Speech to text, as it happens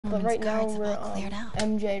But right now Guards have we're all cleared out.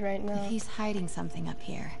 MJ right now. If he's hiding something up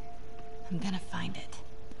here, I'm gonna find it.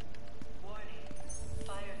 Warning.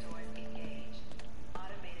 Fire doors engaged.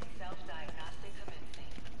 Automated self-diagnostic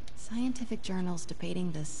commencing. Scientific journals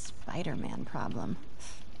debating the Spooder-man problem.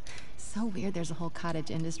 So weird there's a whole cottage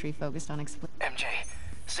industry focused on MJ,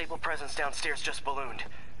 Sable presence downstairs just ballooned.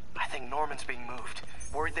 I think Norman's being moved.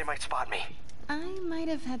 Worried they might spot me. I might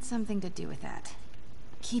have had something to do with that.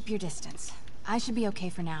 Keep your distance. I should be okay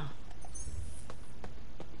for now.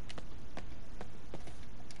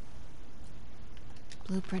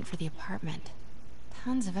 Blueprint for the apartment.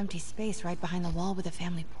 Tons of empty space right behind the wall with a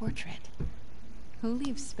family portrait. Who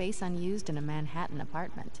leaves space unused in a Manhattan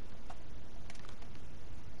apartment?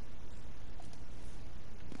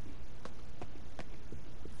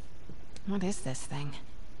 What is this thing?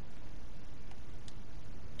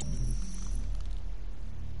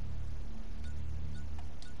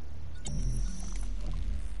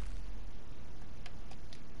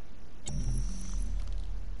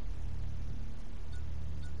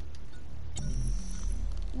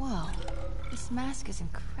 Whoa, this mask is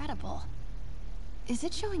incredible. Is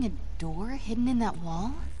it showing a door hidden in that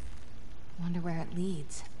wall? Wonder where it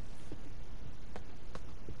leads.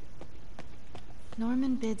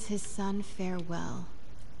 Norman bids his son farewell.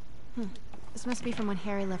 This must be from when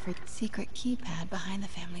Harry left her secret keypad behind the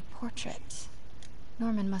family portrait.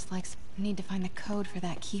 Norman must need to find the code for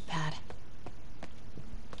that keypad.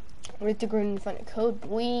 We have to go and find a code,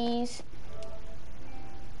 boys.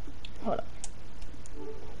 Hold up.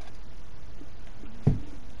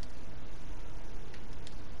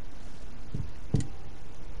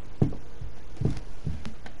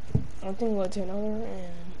 I think we'll do another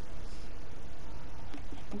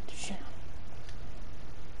and shit.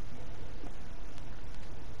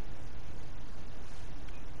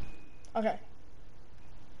 Okay.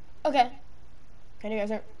 Okay. Can you guys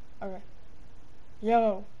hear? Okay.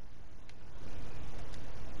 Yo.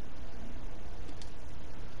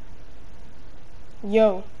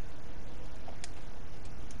 Yo.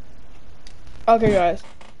 Okay, guys.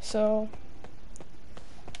 So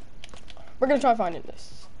we're gonna try finding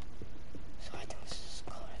this. So I think this is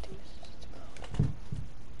code. I think this is the code.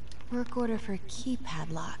 Work order for a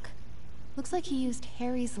keypad lock. Looks like he used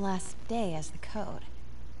Harry's last day as the code.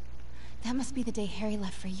 That must be the day Harry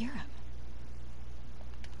left for Europe.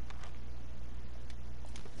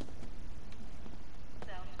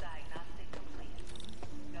 Self-diagnostic complete.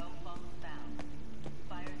 No phones found.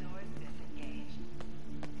 Fire doors disengaged.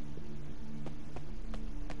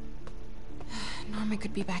 Norman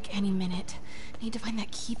could be back any minute. Need to find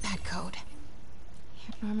that keypad code.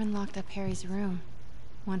 Norman locked up Harry's room.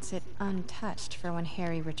 Wants it untouched for when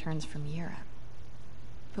Harry returns from Europe.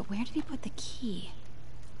 But where did he put the key?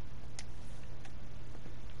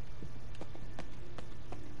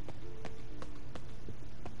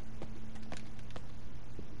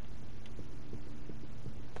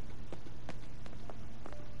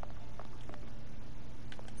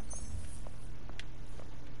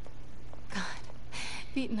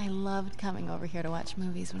 Pete and I loved coming over here to watch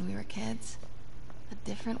movies when we were kids. A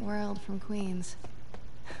different world from Queens.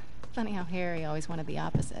 Funny how Harry always wanted the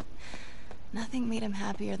opposite. Nothing made him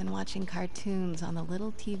happier than watching cartoons on the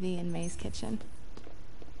little TV in May's kitchen.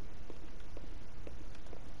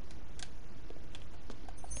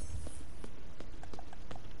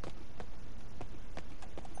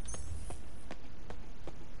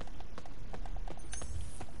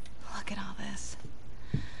 Look at all this.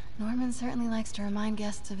 Norman certainly likes to remind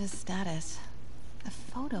guests of his status. The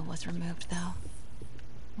photo was removed, though.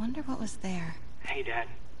 Wonder what was there. Hey, Dad.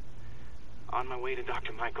 On my way to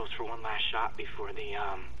Dr. Michael's for one last shot before the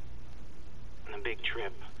big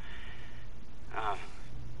trip.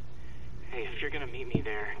 Hey, if you're gonna meet me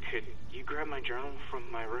there, could you grab my journal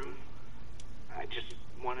from my room? I just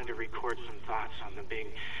wanted to record some thoughts on the big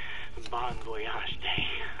Bon Voyage day.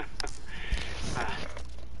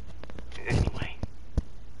 Anyway.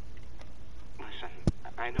 Listen,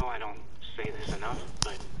 I know I don't say this enough,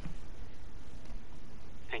 but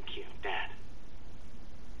thank you, Dad.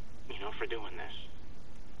 You know, for doing this.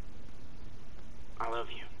 I love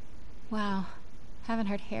you. Wow. Haven't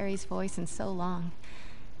heard Harry's voice in so long.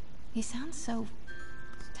 He sounds so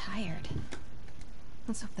tired.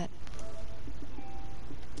 Let's hope that...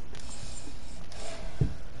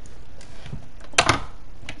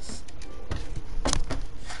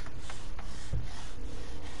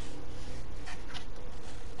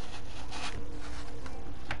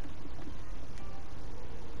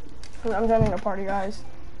 I'm joining a party, guys.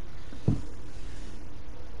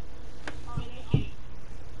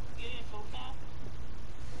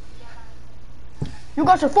 You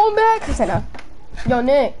got your phone back? He said no. Yo,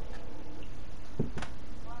 Nick.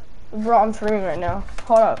 Bro, I'm streaming right now.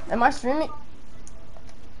 Hold up. Am I streaming?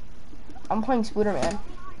 I'm playing Spooder-man.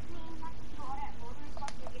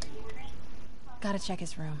 Gotta check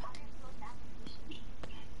his room.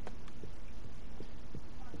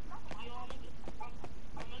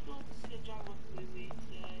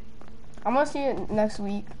 I'm gonna see it next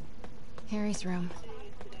week. Harry's room.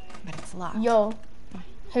 But it's locked. Yo,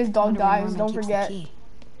 his dog Wonder where dies, Norman don't keeps the forget. key.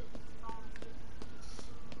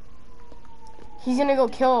 He's gonna go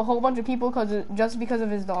kill a whole bunch of people just because of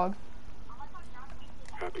his dog.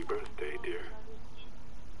 Happy birthday, dear.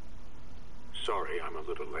 Sorry I'm a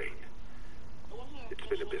little late. It's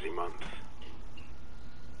been a busy month.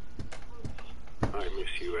 I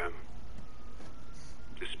miss you, Em.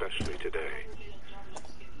 Especially today.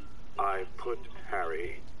 I put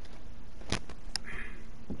Harry...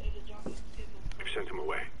 I've sent him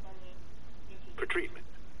away. For treatment.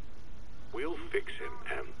 We'll fix him,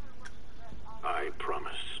 Em. I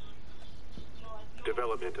promise.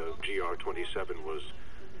 Development of GR-27 was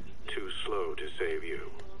too slow to save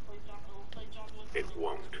you. It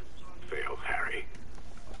won't fail, Harry.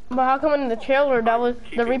 But how come in the trailer that was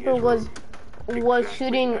the Reaper was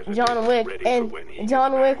shooting John Wick and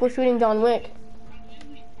John Wick was shooting John Wick?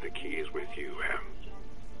 The key is with you,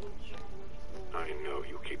 Em. I know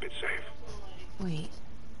you keep it safe. Wait.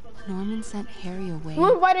 Norman sent Harry away.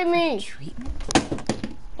 Who invited for me? treatment?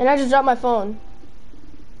 And I just dropped my phone.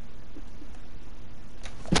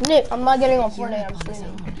 Nick, I'm not getting on Europe Fortnite, I'm on his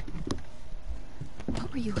streaming. own.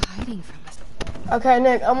 What were you hiding from us? Okay,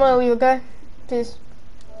 Nick, I'm gonna leave, okay? Peace.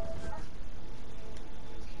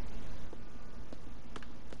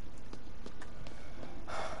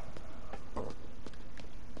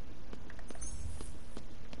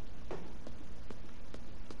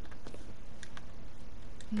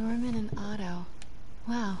 Norman and Otto.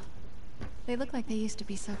 Wow. They look like they used to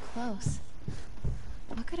be so close.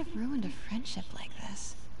 What could have ruined a friendship like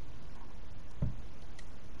this?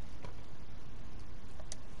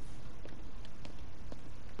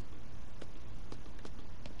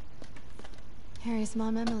 Harry's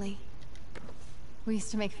mom, Emily. We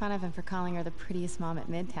used to make fun of him for calling her the prettiest mom at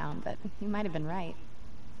Midtown, but he might have been right.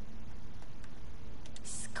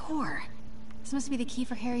 Score! This must be the key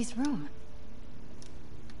for Harry's room.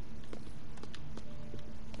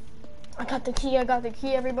 I got the key,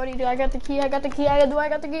 everybody. I got the key, I got the key, I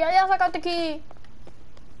got the key. Yes, I got the key.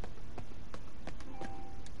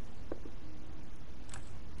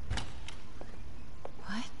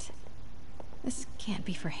 What? This can't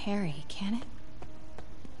be for Harry, can it?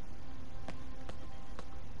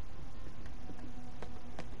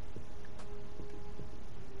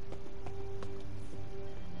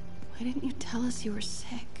 Why didn't you tell us you were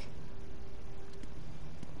sick?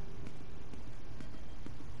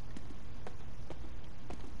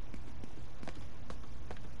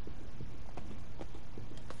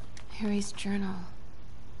 Harry's journal.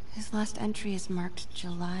 His last entry is marked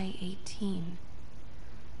July 18.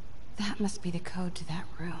 That must be the code to that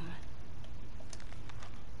room.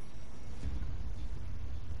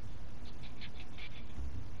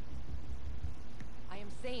 I am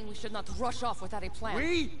saying we should not rush off without a plan.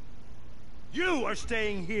 We? You are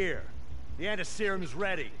staying here. The antiserum's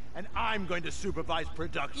ready, and I'm going to supervise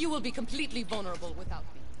production. You will be completely vulnerable without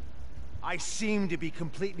me. I seem to be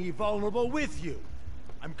completely vulnerable with you.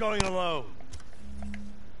 I'm going alone.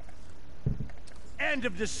 End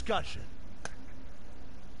of discussion.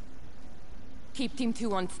 Keep Team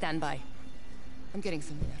 2 on standby. I'm getting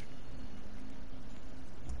somewhere.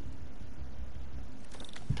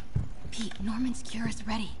 Pete, Norman's cure is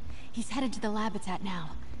ready. He's headed to the lab it's at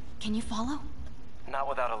now. Can you follow? Not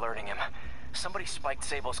without alerting him. Somebody spiked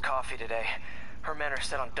Sable's coffee today. Her men are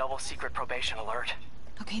set on double secret probation alert.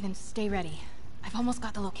 Okay, then stay ready. I've almost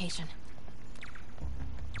got the location.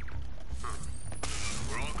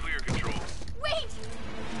 We're all clear, Control. Wait!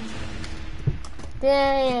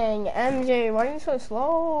 Dang, MJ, why are you so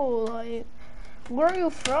slow? Like, where are you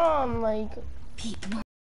from? Like, Pete, Norman's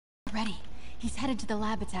ready. He's headed to the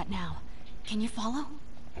lab it's at now. Can you follow?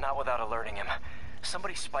 Not without alerting him.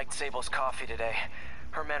 Somebody spiked Sable's coffee today.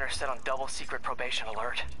 Her men are set on double secret probation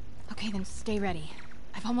alert. Okay, then stay ready.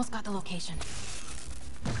 I've almost got the location.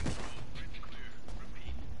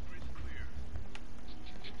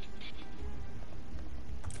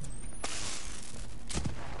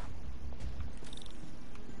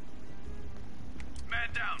 Man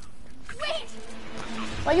down. Wait!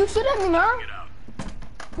 why you shoot at me, man?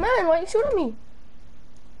 Man, why you shoot at me?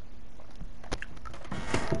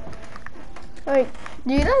 Like,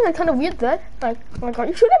 do you know that kind of weird that? Like, why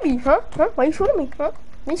you shoot at me, huh? Huh? Why you shooting me, huh?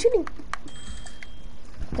 Why you shooting?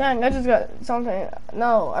 Dang, I just got something.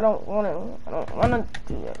 No, I don't want to. I don't want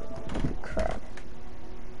to do it. Crap.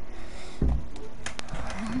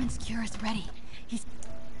 Norman's cure is ready. He's...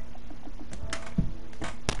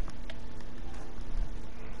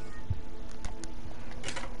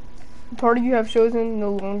 The party you have chosen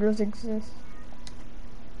no longer exists.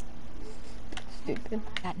 Stupid.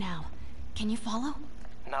 That now. Can you follow?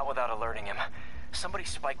 Not without alerting him. Somebody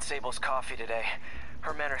spiked Sable's coffee today.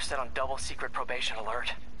 Her men are set on double secret probation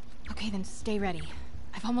alert. Okay, then stay ready.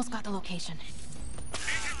 I've almost got the location.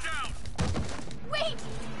 Wait!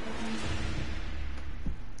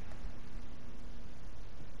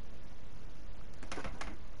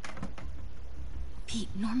 Pete,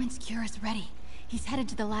 Norman's cure is ready. He's headed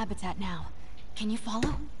to the lab it's at now. Can you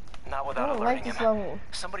follow? Not I without don't alerting like this him. level.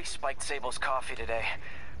 Somebody spiked Sable's coffee today.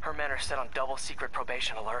 Her men are set on double secret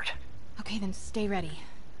probation alert. Okay, then stay ready.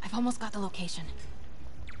 I've almost got the location.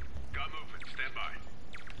 Got movement. Stand by.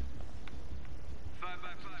 5 by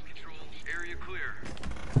 5 control. Area clear.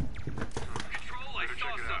 Control, I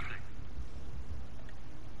saw something.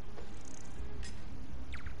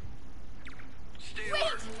 Stay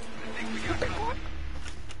alert. I think we got company.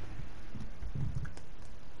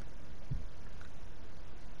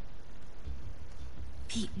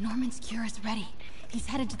 Pete, Norman's cure is ready. He's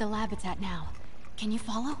headed to the lab it's at now. Can you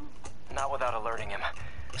follow? Not without alerting him.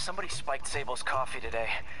 Somebody spiked Sable's coffee today.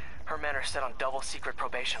 Her men are set on double secret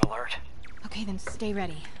probation alert. Okay, then stay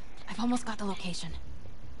ready. I've almost got the location.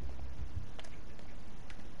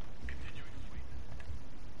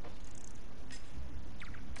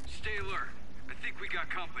 Stay alert. I think we got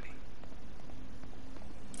company.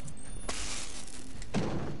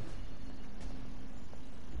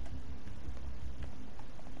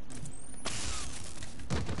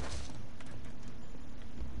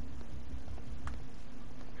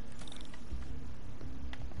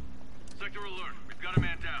 Sector alert. We've got a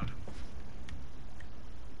man down.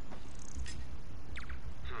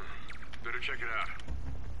 Better check it out.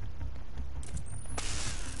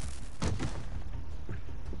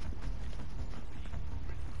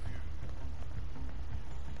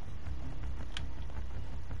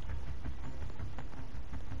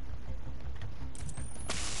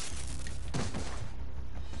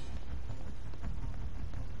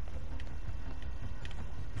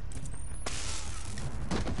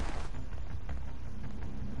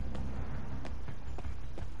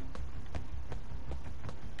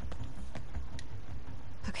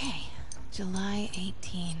 Okay, July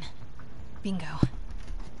 18. Bingo.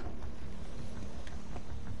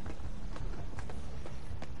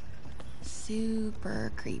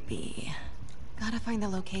 Super creepy. Gotta find the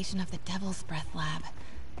location of the Devil's Breath lab.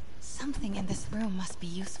 Something in this room must be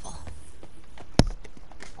useful.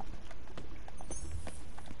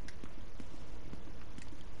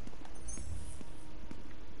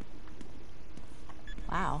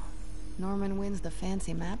 Wow. Norman wins the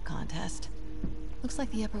fancy map contest. Looks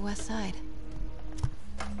like the Upper West Side.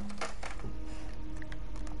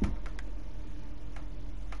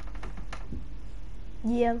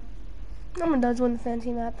 Yeah. Norman does win the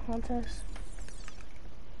fancy map contest.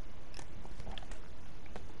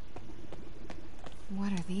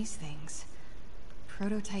 What are these things?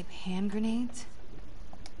 Prototype hand grenades?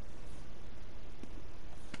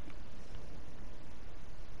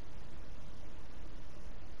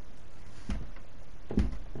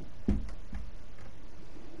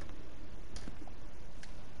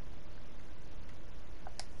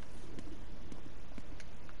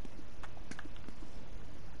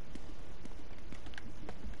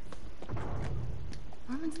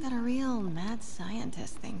 Norman's got a real mad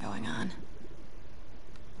scientist thing going on.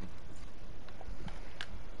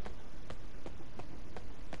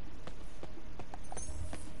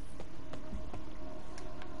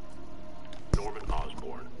 Norman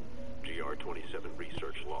Osborn, GR-27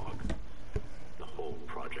 research log. The whole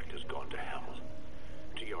project has gone to hell.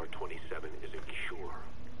 GR-27 is a cure,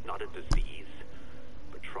 not a disease.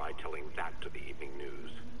 But try telling that to the evening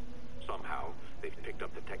news. Somehow, they've picked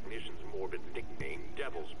up the technician's morbid nickname,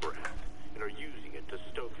 Devil's Breath, and are using it to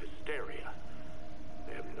stoke hysteria.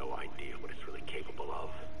 They have no idea what it's really capable of.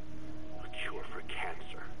 A cure for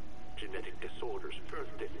cancer, genetic disorders, birth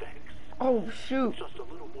defects. Oh shoot. Just a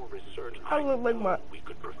little more research, I look like my- we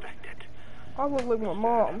could perfect it. I look like my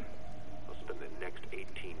mom. I'll spend the next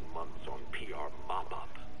 18 months on PR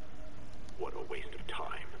mop-up. What a waste of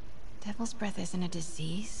time. Devil's Breath isn't a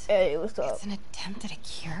disease. Hey, what's up? It's an attempt at a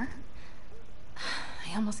cure?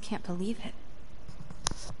 I almost can't believe it.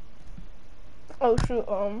 Oh shoot,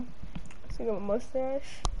 see my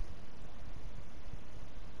mustache?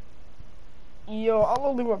 Yo, I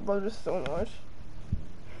love my brother so much.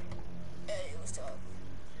 Hey, what's up?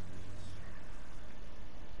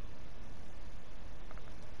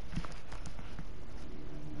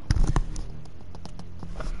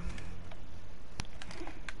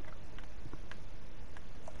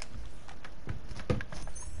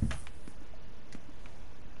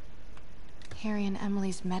 Harry and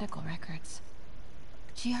Emily's medical records.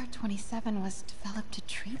 GR-27 was developed to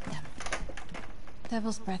treat them.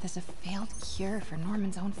 Devil's Breath is a failed cure for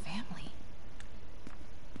Norman's own family.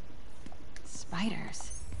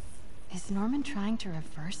 Spiders. Is Norman trying to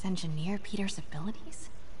reverse engineer Peter's abilities?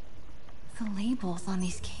 The labels on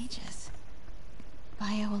these cages.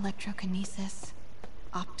 Bioelectrokinesis,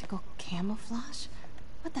 optical camouflage?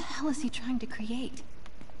 What the hell is he trying to create?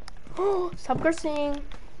 Oh, stop cursing.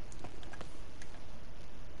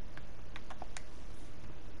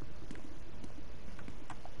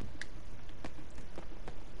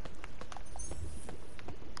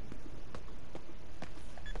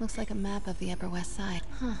 Looks like a map of the Upper West Side.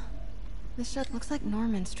 Huh. This show looks like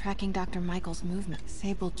Norman's tracking Dr. Michael's movement.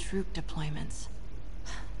 Sable troop deployments.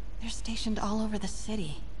 They're stationed all over the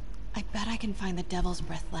city. I bet I can find the Devil's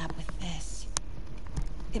Breath lab with this.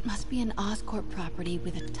 It must be an Oscorp property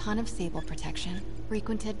with a ton of Sable protection,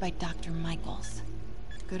 frequented by Dr. Michaels.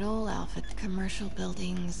 Good old Alpha. Commercial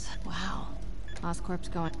buildings. Wow. Oscorp's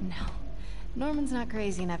going... No. Norman's not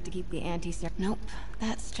crazy enough to keep the anti-ser... Nope.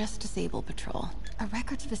 That's just a Sable patrol. A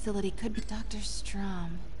records facility could be Dr.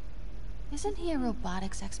 Strom. Isn't he a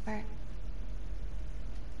robotics expert?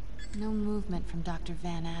 No movement from Dr.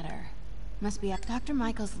 Van Adder. Must be up. Dr.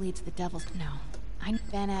 Michaels leads the Devil's... No.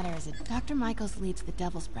 Van Adder is a... Dr. Michaels leads the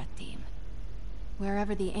Devil's Breath team.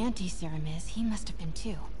 Wherever the anti-serum is, he must have been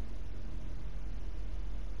too.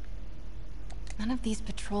 None of these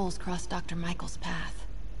patrols cross Dr. Michaels' path.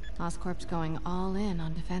 Oscorp's going all in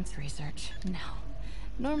on defense research. No.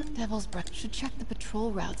 Norman Devil's Breath should check the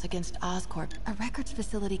patrol routes against Oscorp. A records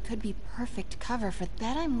facility could be perfect cover for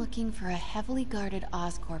that. I'm looking for a heavily guarded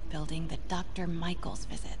Oscorp building that Dr. Michaels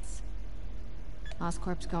visits.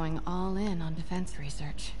 Oscorp's going all in on defense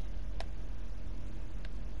research.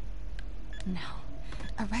 No.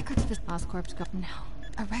 A records Oscorp's go- No.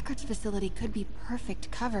 A records facility could be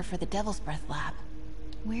perfect cover for the Devil's Breath lab.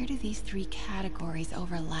 Where do these three categories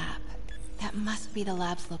overlap? That must be the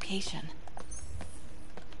lab's location.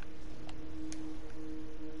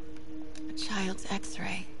 A child's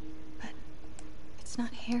X-ray. But it's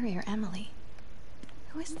not Harry or Emily.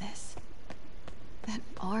 Who is this? That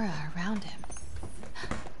aura around him.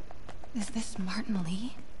 Is this Martin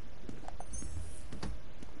Lee?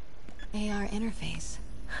 AR interface.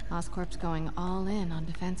 Oscorp's going all in on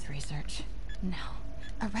defense research. No.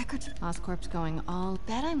 A records... Oscorp's going all...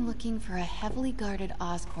 Bet I'm looking for a heavily guarded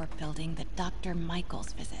Oscorp building that Dr.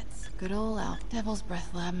 Michaels visits. Good old Devil's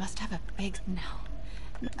Breath lab must have a big... No.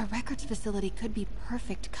 A records facility could be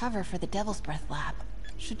perfect cover for the Devil's Breath lab.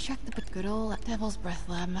 Should check the... Good old Devil's Breath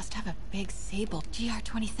lab must have a big Sable.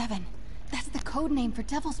 GR-27. That's the code name for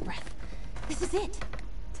Devil's Breath. This is it.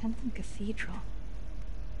 10th and Cathedral.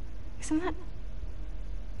 Isn't that...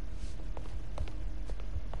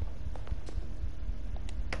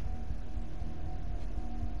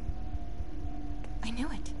 I knew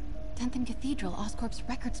it. 10th and Cathedral, Oscorp's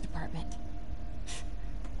records department.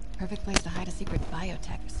 Perfect place to hide a secret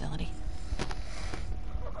biotech facility.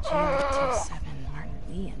 GR-27 Martin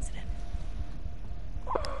Lee incident.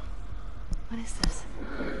 What is this?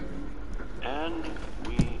 And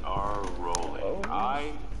we are rolling.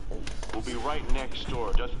 I will be right next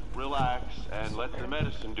door. Just relax and let the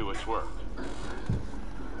medicine do its work.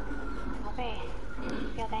 宝贝，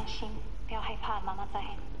不要担心，不要害怕，妈妈在。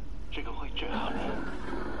这个会治好的。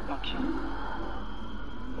放心。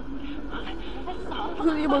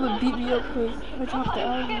You about to beat me up, please. I dropped the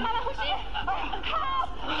album. 别慢慢呼吸。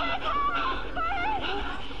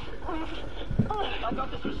I got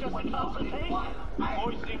this was just a consultation.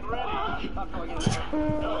 Hoisting ready. Not going in there.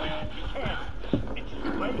 No. It's too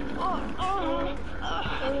late.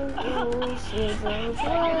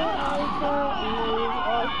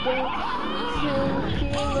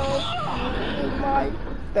 My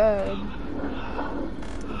bed.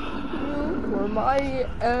 You were my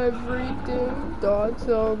everything. Thoughts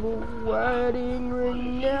of a wedding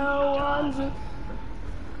ring. Now I'm just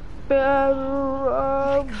better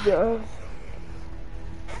of death.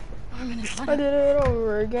 I did it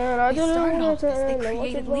over again. I did it one time. I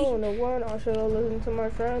wanted to blow in the one. I should have listened to my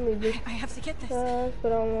family. I have to get this.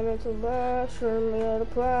 But I wanted to last. Turn me out of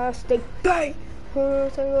plastic. Bang!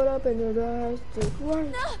 Tangled up in the plastic.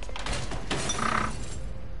 Right. No.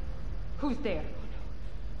 Who's there?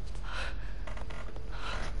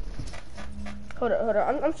 Hold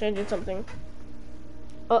on. I'm changing something.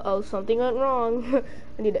 Uh-oh, something went wrong.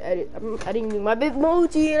 I need to edit. I'm editing my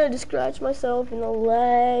Bitmoji and I just scratched myself in the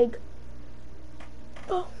leg.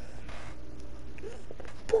 Oh.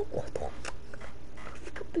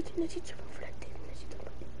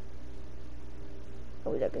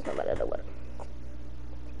 Oh, yeah, it's not bad.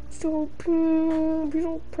 so Pringle.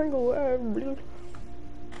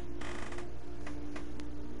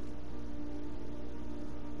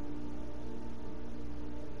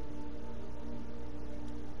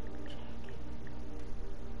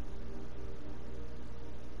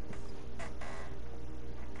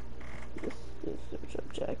 This search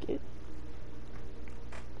jacket.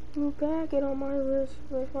 New jacket on my wrist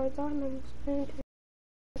with my diamonds.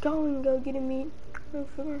 Go get a meat.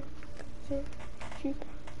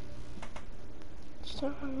 She's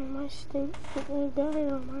telling me my stink.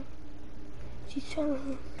 She's telling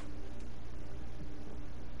me.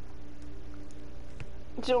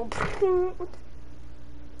 So,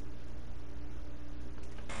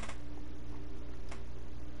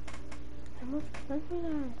 how much money did I?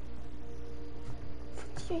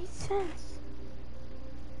 58 cents.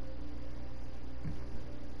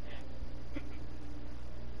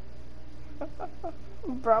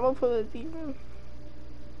 Bravo for the demon.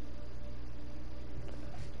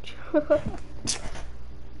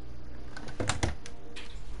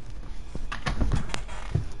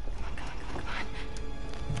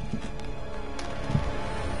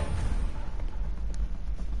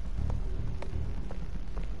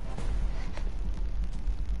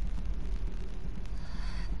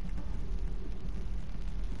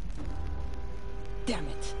 Damn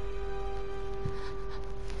it.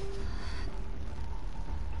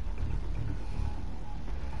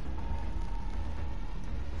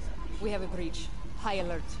 We have a breach. High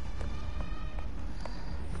alert.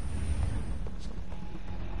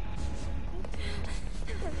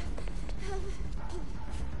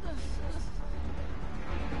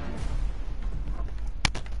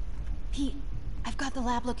 Pete, I've got the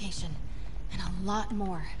lab location. And a lot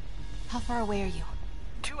more. How far away are you?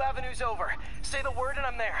 2 avenues over. Say the word and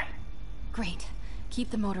I'm there. Great. Keep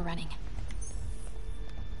the motor running.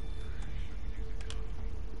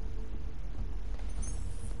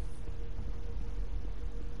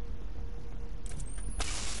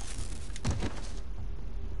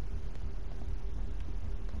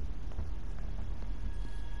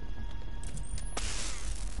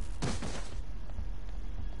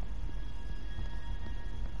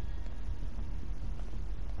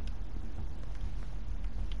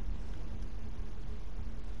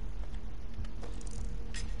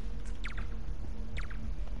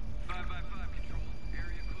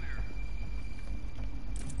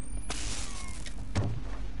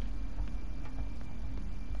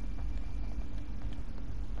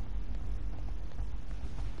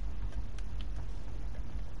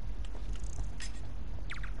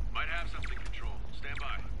 Might have something, Control. Stand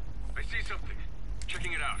by. I see something.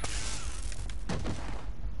 Checking it out.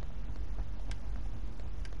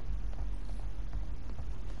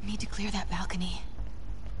 Need to clear that balcony.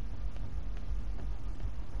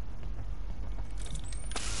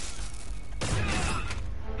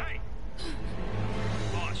 Hey!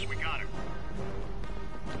 Boss, we got him.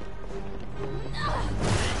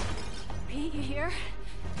 Pete, you here?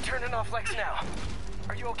 Turning off Lex now.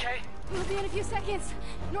 Are you okay? We'll be in a few seconds.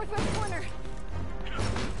 Northwest corner.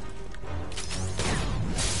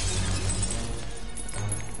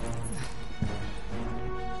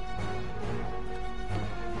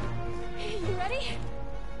 You ready?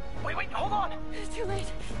 Wait, hold on! It's too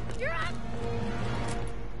late. You're up!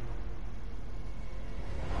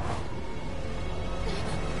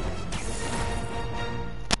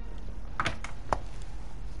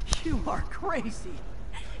 You are crazy.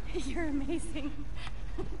 You're amazing.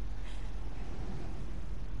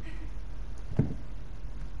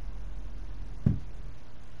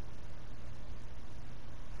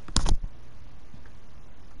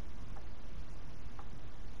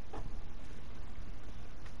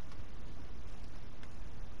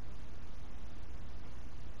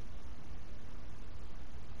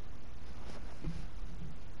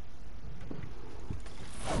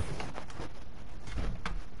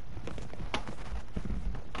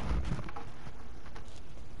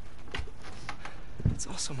 It's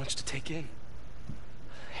all so much to take in.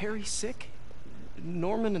 Harry sick,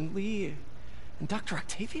 Norman and Lee, and Dr.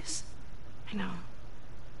 Octavius? I know.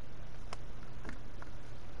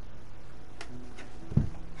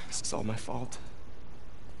 This is all my fault.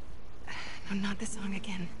 No, not the song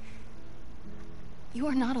again. You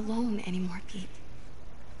are not alone anymore, Pete.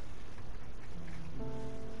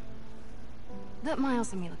 Let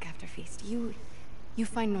Miles and me look after Feast. You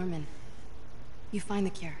find Norman. You find the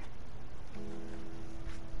cure.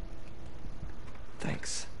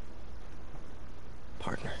 Thanks,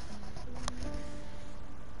 partner.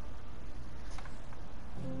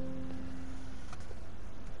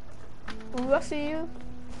 Ooh, I see you.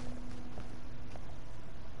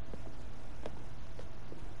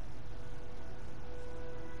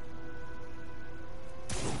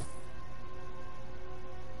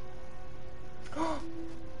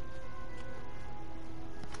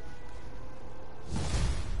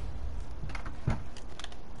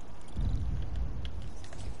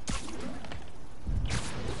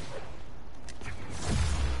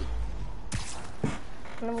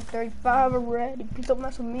 Level 35 already. Please don't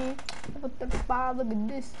mess with me. Level 35, look at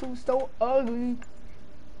this, too, so ugly.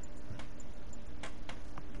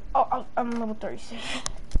 Oh, I'm level 36.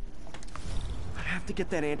 I have to get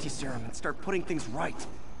that anti-serum and start putting things right.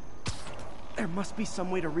 There must be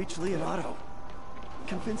some way to reach Lee and Otto.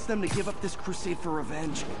 Convince them to give up this crusade for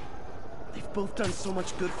revenge. They've both done so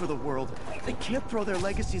much good for the world. They can't throw their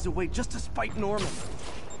legacies away just to spite Norman.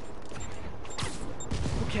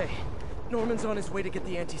 Okay, Norman's on his way to get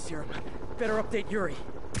the anti-serum. Better update Yuri.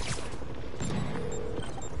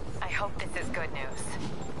 I hope this is good news.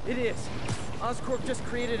 It is. Oscorp just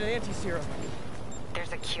created an anti-serum.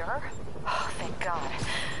 There's a cure? Oh, thank God.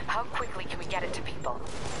 How quickly can we get it to people?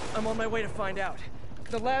 I'm on my way to find out.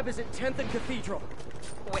 The lab is at 10th and Cathedral.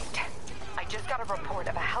 Wait. I just got a report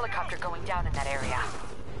of a helicopter going down in that area.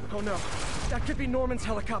 Oh no, that could be Norman's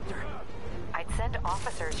helicopter. I'd send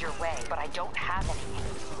officers your way, but I don't have any.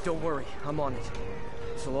 Don't worry, I'm on it.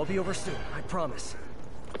 So I'll be over soon, I promise.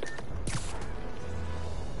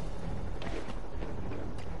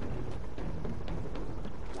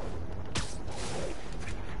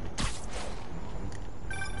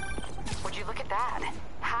 Would you look at that?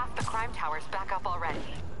 Half the crime tower's back up already.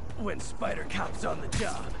 When Spider Cop's on the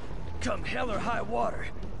job, come hell or high water,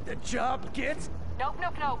 the job gets... Nope,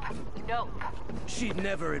 nope, nope. Nope. She'd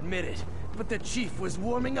never admit it, but the chief was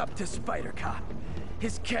warming up to Spider Cop.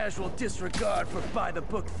 His casual disregard for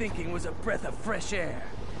by-the-book thinking was a breath of fresh air.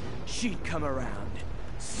 She'd come around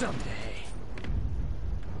someday.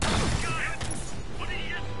 What do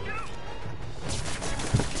you do?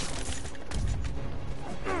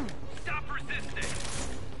 Stop resisting!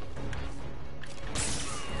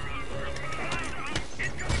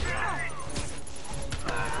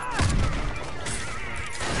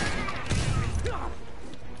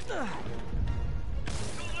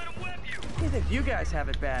 You think you guys have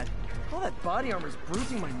it bad? All that body armor's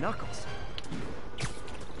bruising my knuckles.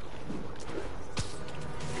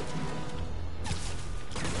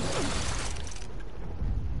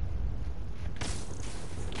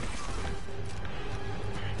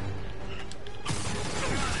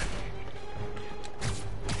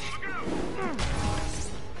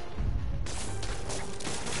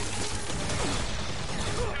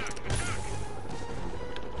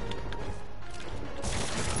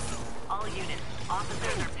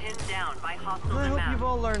 Officers are pinned down by hostiles I and hope maps. you've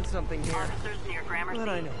all learned something here. Officers near Gramercy, But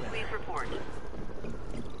I know better. please report.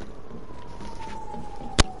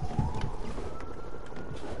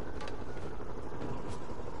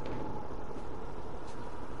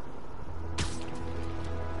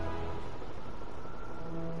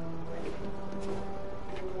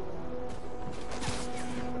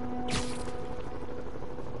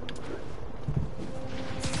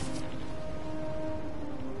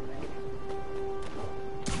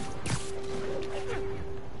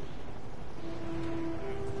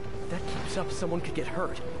 Up, someone could get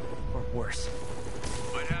hurt, or worse.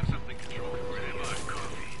 Might have something, Control. Where am I?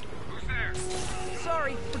 Coffee. Who's there?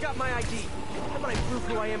 Sorry, forgot my ID. How about I prove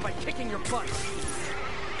who I am by kicking your butt?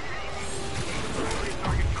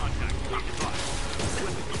 Target contact. I'm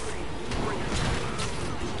spotted.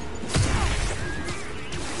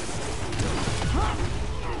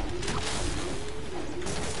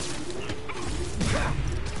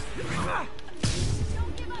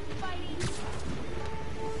 Don't give up, Spidey!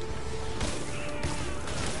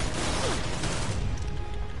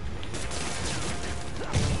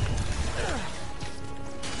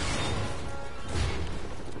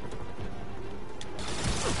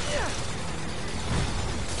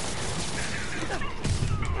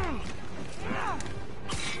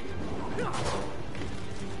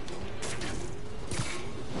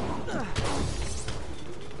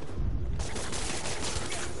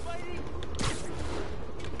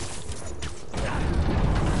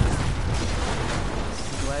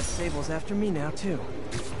 Glad Sable's after me now, too.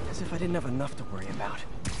 As if I didn't have enough to worry about.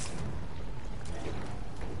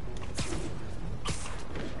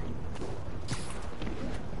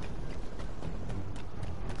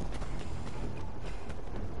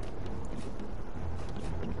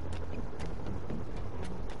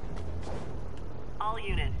 All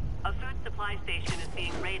units, a food supply station is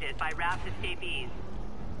being raided by raft escapees.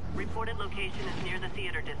 Reported location is near the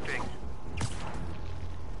theater district.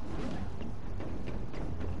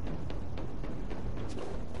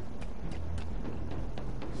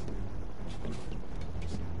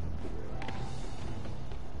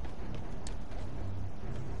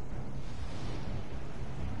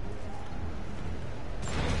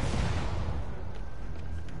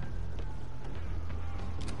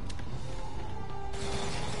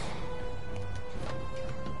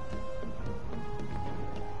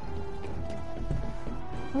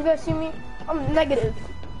 You guys see me? I'm negative.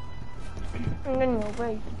 I'm getting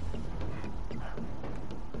away.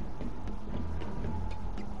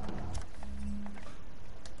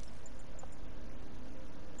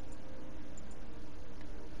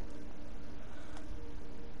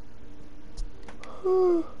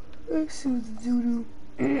 Let's see what the doo-doo.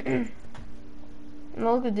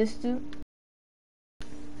 Now look at this dude.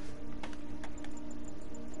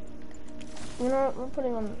 You know what? We're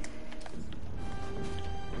putting on.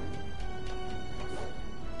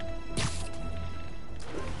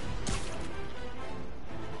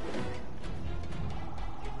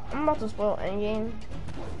 I'm about to spoil Endgame.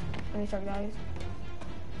 Let me start, guys.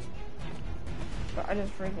 But I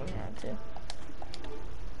just freaking had to.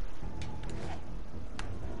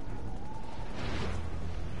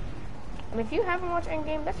 And if you haven't watched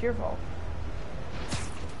Endgame, that's your fault.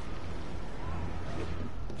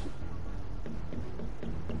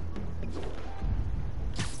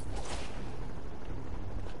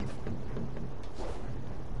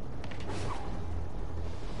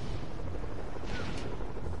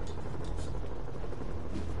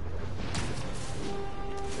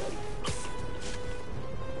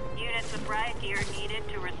 Units with riot gear needed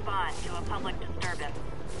to respond to a public disturbance.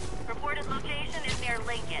 Reported location is near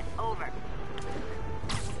Lincoln. Over.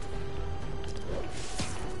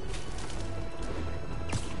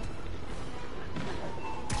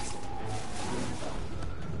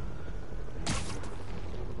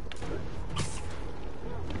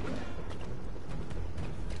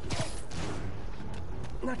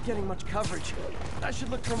 Not getting much coverage. I should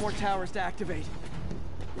look for more towers to activate.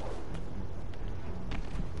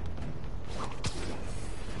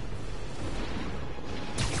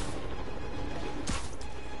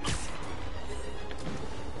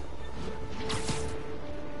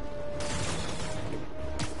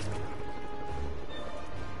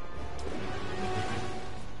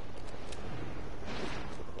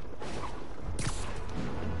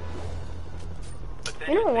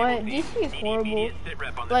 You know what? DC is horrible.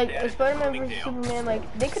 Like, Spider-Man vs. Superman,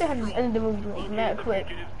 like, they could have just ended the movie like that quick.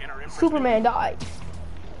 Superman died.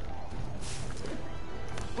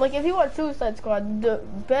 Like, if you watch Suicide Squad, the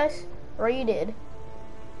best rated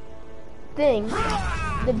thing,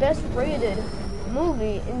 the best rated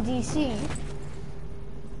movie in DC,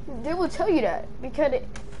 they will tell you that. Because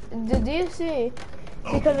the DC,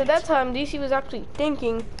 because at that time, DC was actually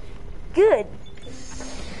thinking, good.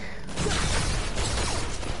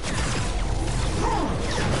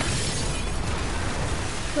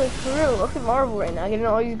 Like, for real, look at Marvel right now, getting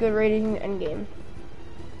all these good ratings in Endgame.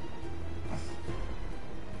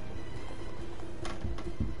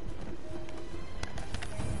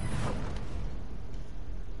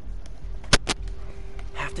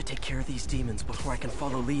 Have to take care of these demons before I can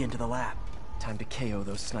follow Lee into the lab. Time to KO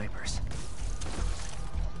those snipers.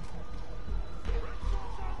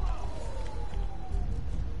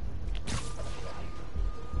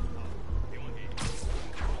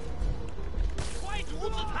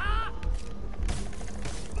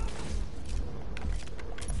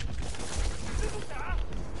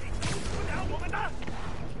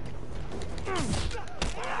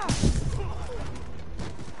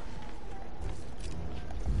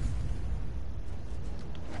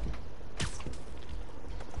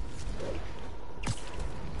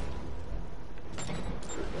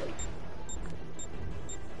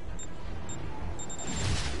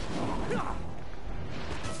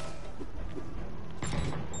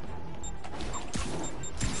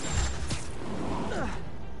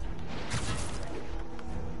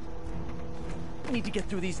 Need to get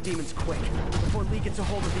through these demons quick, before Lee gets a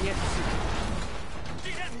hold of the anti-suit.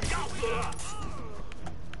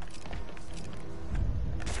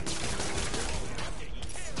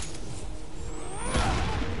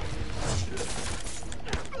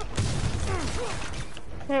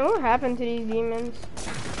 Man, what happened to these demons?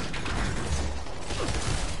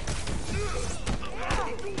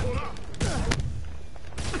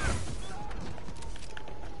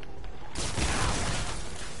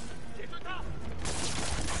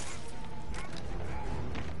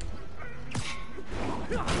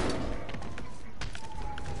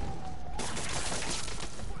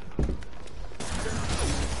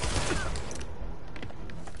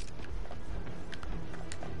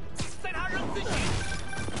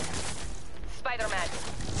 Spider-Man,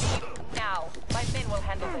 now. My men will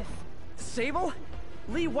handle this. Sable?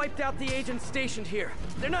 Lee wiped out the agents stationed here.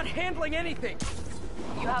 They're not handling anything.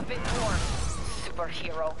 You have been warned,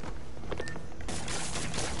 superhero.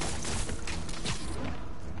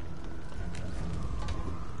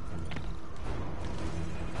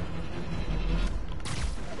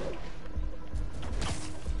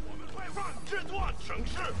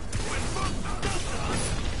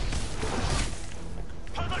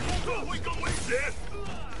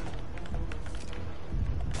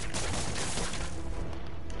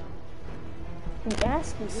 You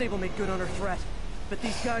asked me. Sable made good on her threat, but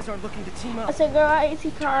these guys aren't looking to team up. I said, girl, I see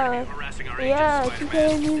car. Yeah, she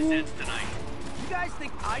came to me. You guys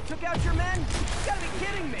think I took out your men? You gotta be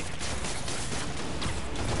kidding me!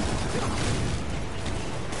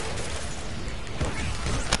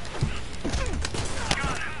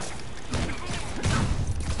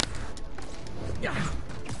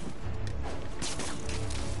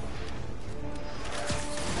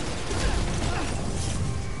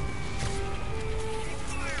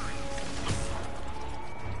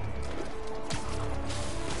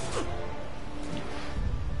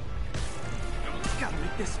 Gotta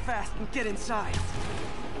make this fast and get inside.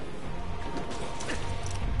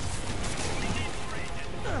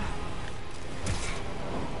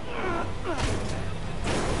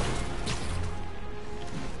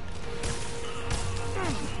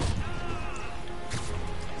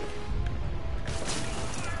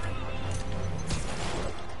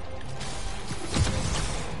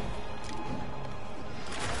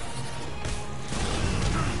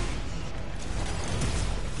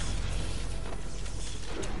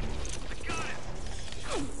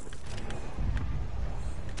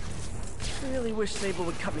 I really wish Sable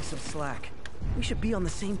would cut me some slack. We should be on the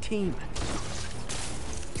same team.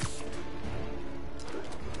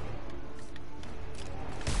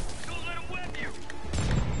 Don't let him web you!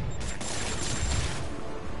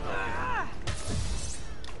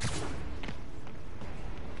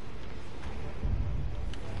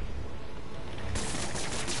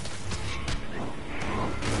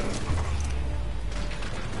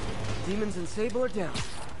 Demons and Sable are down.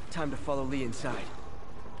 Time to follow Lee inside.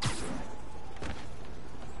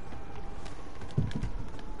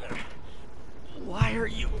 Why are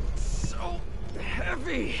you so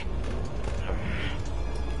heavy?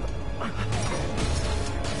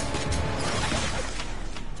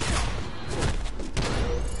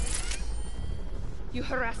 You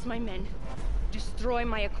harass my men, destroy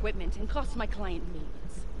my equipment, and cost my client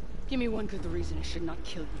millions. Give me one good reason I should not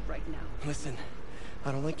kill you right now. Listen,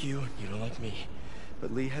 I don't like you, you don't like me.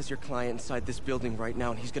 But Lee has your client inside this building right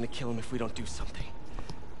now, and he's gonna kill him if we don't do something.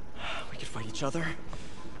 We could fight each other,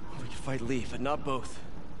 or we could fight Lee, but not both.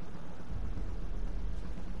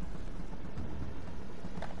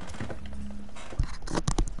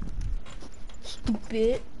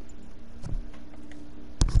 Stupid.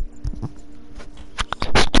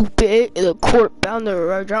 Stupid. The court found her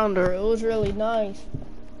right around her. It was really nice.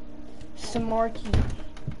 Samarky.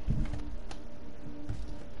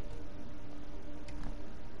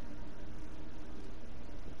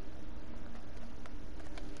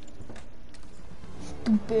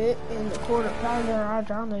 Stupid. In the court found her right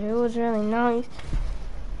around her. It was really nice.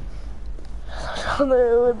 It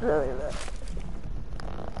was really nice.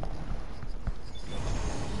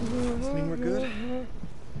 Does this mean we're good? You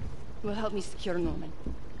will help me secure Norman.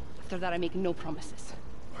 After that, I make no promises.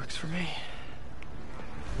 Works for me.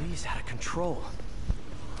 Lee's out of control.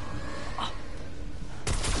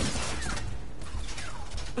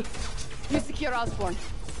 You secure Osborn.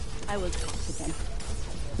 I will talk to them.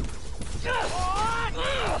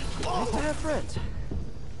 Nice to have friends.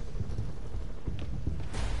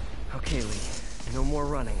 Okay, Lee. No more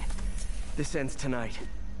running. This ends tonight.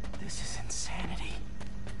 This is insanity.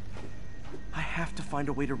 I have to find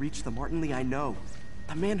a way to reach the Martin Lee I know.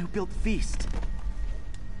 The man who built Feast.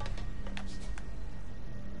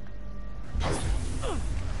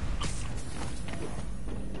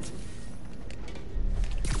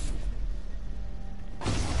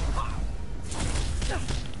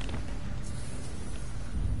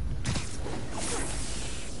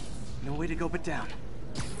 No way to go but down.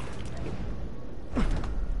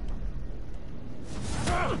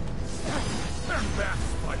 Stand back,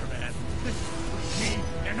 Spider-Man. This is me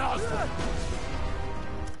and Osborn.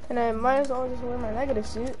 And I might as well just wear my negative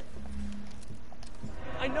suit.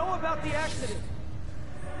 I know about the accident.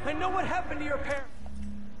 I know what happened to your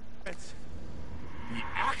parents. The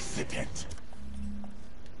accident?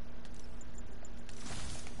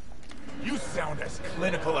 You sound as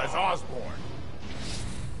clinical as Osborn.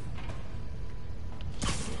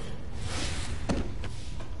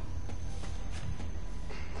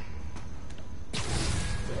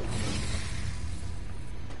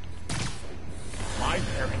 My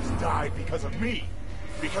parents died because of me.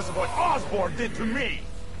 Because of what Osborn did to me.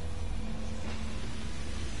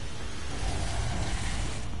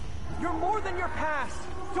 You're more than your past.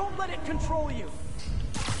 Don't let it control you.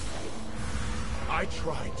 I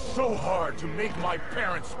tried so hard to make my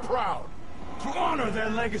parents proud. to honor their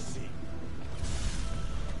legacy.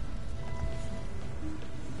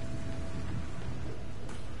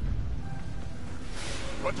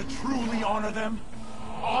 But to truly honor them,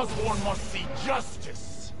 Osborn must see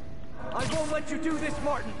justice. I won't let you do this,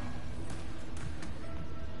 Martin!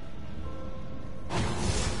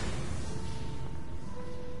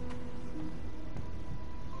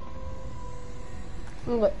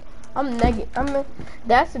 Look,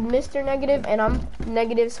 that's Mr. Negative, and I'm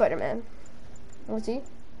Negative Spider-Man. Let's see.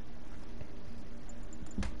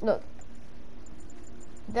 Look.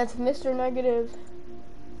 That's Mr. Negative.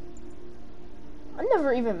 I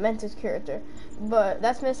never even meant his character, but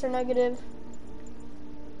that's Mr. Negative,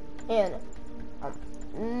 and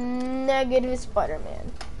Negative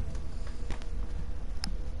Spider-Man.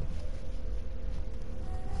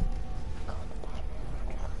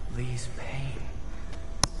 Lee's pain,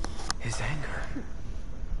 his anger,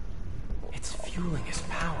 it's fueling his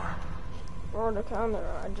power. On the counter,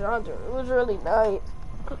 I dropped her. It was really nice.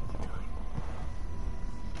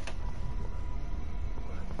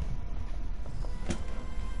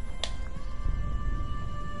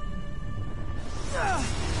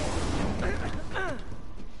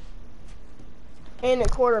 And a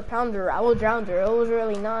quarter pounder, I will drown her. It was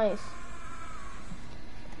really nice.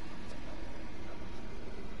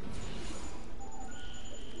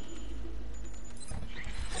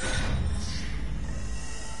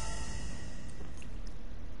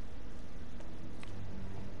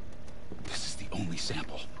 This is the only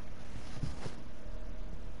sample.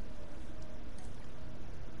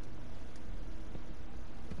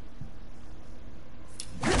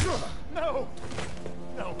 No!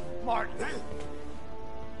 No, Martin!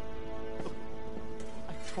 Look,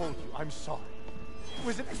 I told you I'm sorry. It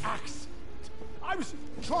was an accident. I was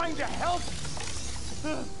trying to help.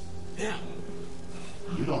 Yeah.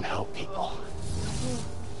 You don't help people.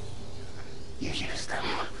 You use them.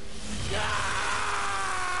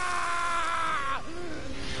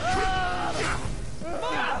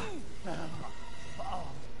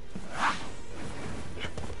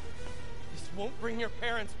 This won't bring your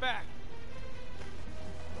parents back.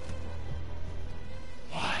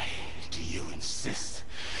 Why do you insist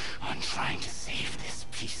on trying to save this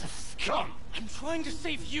piece of scum? I'm trying to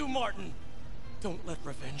save you, Martin. Don't let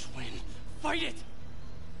revenge win. Fight it!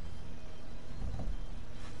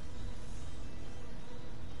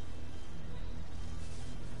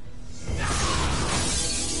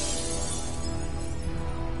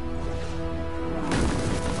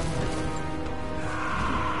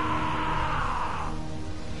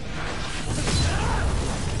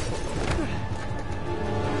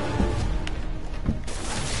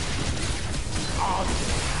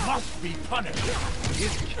 Must be punished.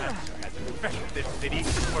 His cancer has infected this city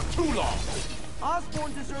for too long.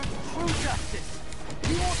 Osborn deserves true justice.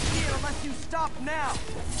 He won't see it unless you stop now.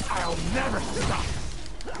 I'll never stop.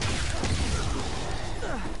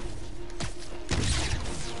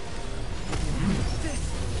 This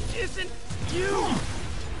isn't you!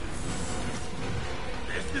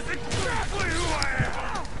 This is exactly who I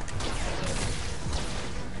am!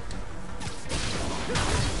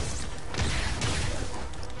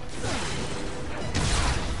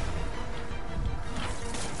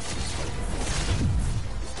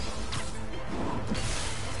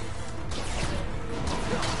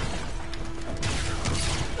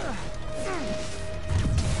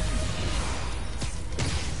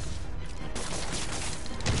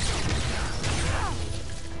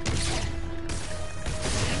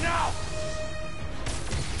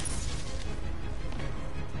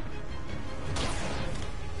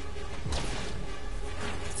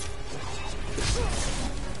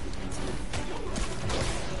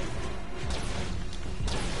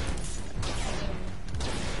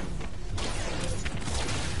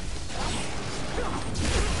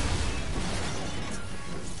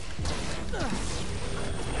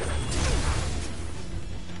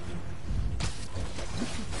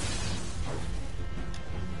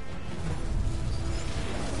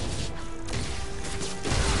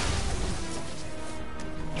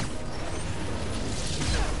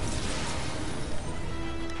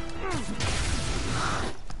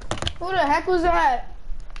 Who the heck was that?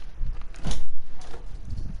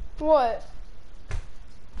 What?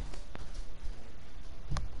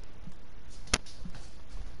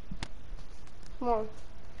 Come on.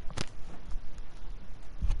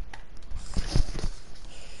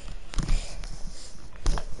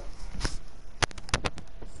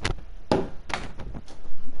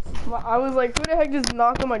 I was like, who the heck just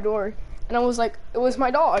knocked on my door? And I was like, it was my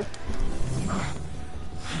dog.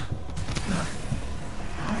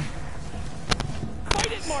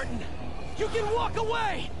 Fight it, Martin! You can walk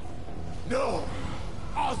away! No!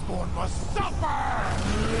 Osborn must suffer!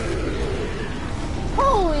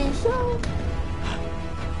 Holy shit!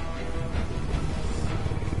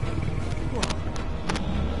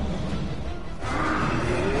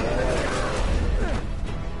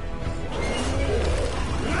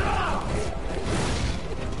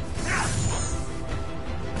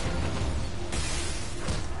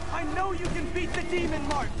 I know you can beat the demon,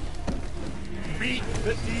 Martin! Beat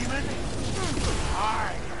the demon?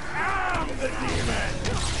 I am the demon!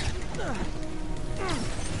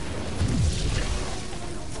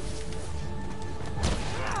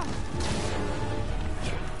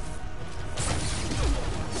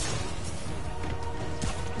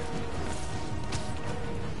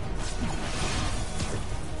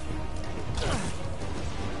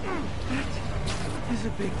 This is a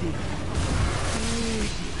big deal.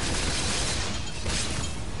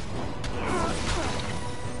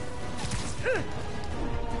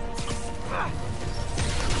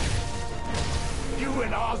 You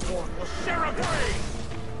and Osborn will share a grave!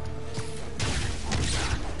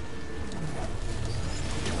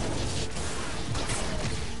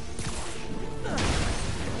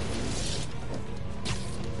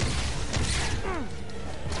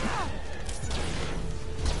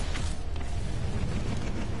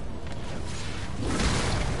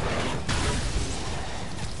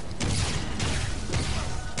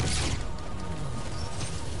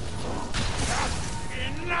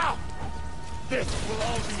 Enough! This will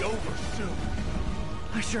all be over soon.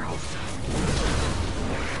 I sure hope so.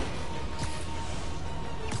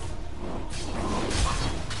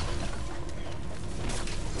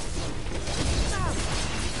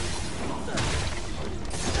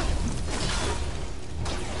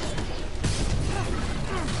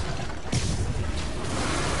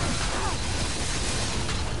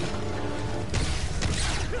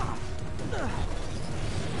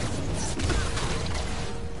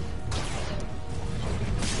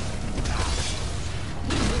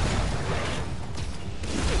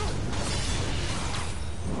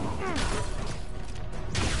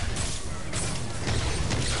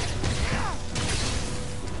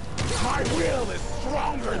 My will is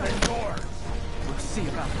stronger than yours. We'll see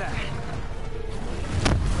about that.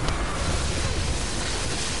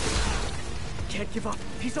 Can't give up.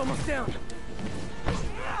 He's almost down.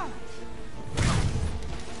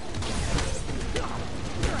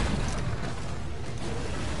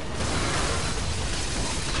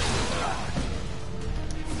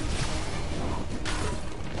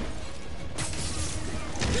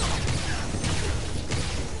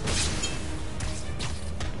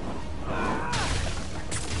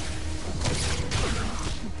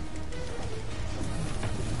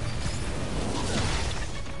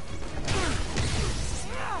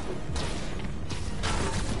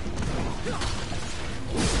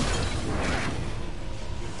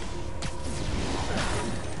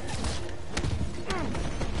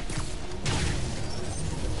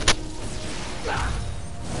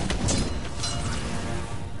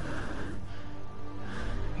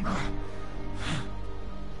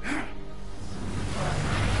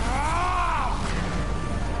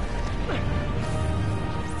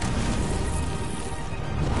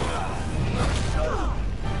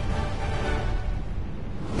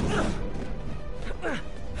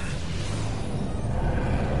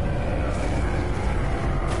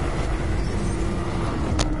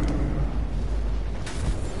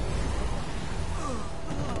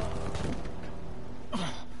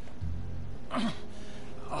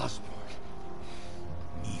 Osborn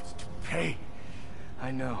needs to pay.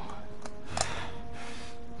 I know.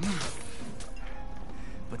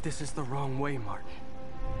 But this is the wrong way, Martin.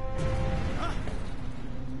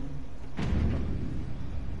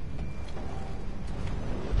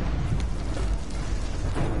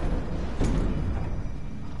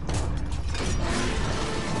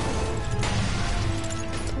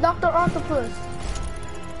 Dr. Octopus.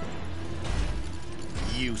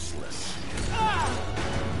 Useless.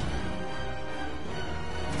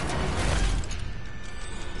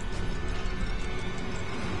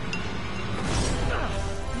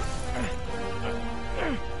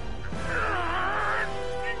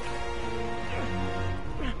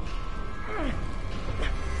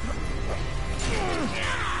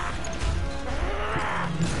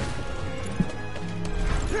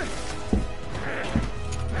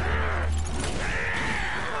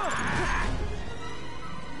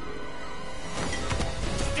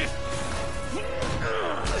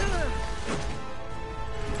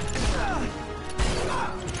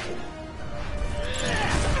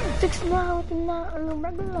 Six now,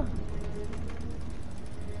 regular.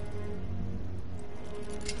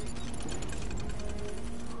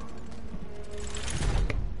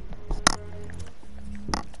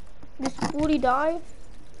 nobody died?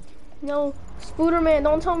 No, Spooder-man,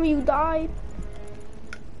 don't tell me you died.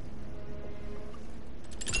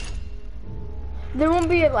 There won't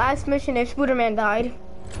be a last mission if Spooder-man died.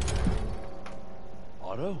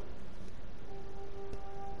 Otto?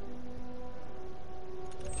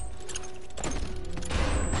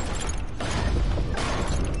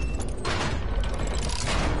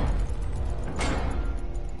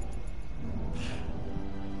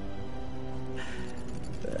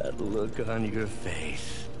 That look on your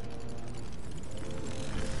face.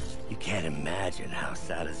 You can't imagine how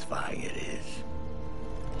satisfying it is.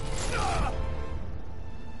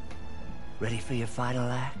 Ready for your final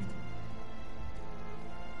act?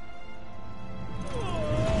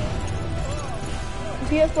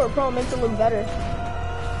 PS4 Pro makes it look better.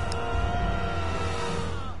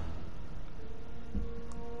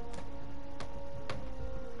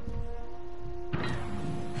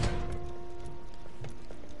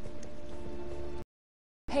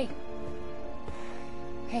 Hey.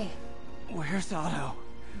 Hey. Where's Otto?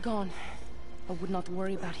 Gone. I would not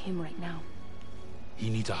worry about him right now. He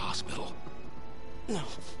needs a hospital. No.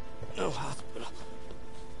 No hospital.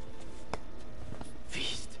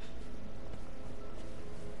 Feast.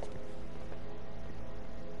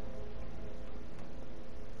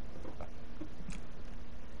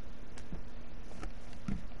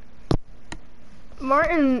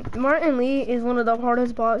 Martin Lee is one of the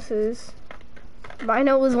hardest bosses.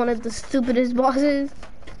 Rhino was one of the stupidest bosses.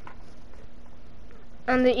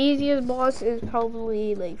 And the easiest boss is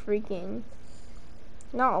probably like freaking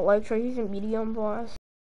not Electro, he's a medium boss.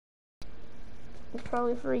 It's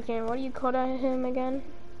probably freaking, what do you call that him again?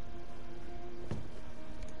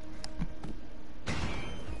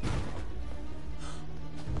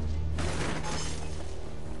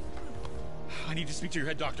 I need to speak to your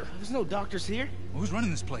head doctor. There's no doctors here. Who's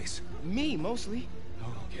running this place? Me, mostly.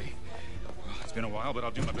 Oh, okay. Well, it's been a while, but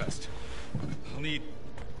I'll do my best. I'll need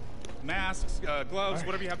masks, gloves, right.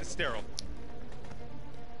 whatever you have that's sterile.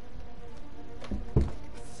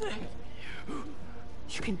 Thank you.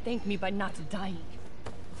 You can thank me by not dying.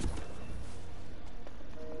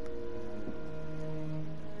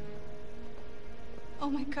 Oh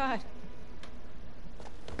my God.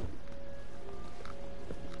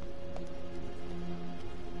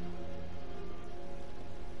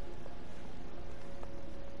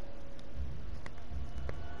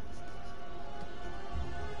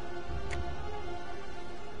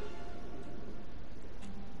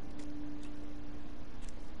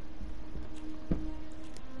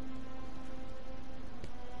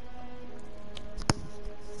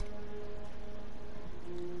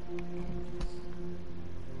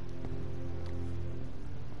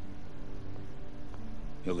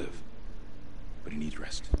 He'll live, but he needs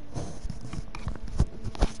rest.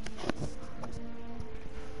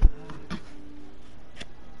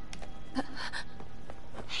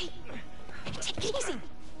 Hey, take it easy.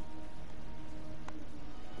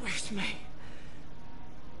 Where's May?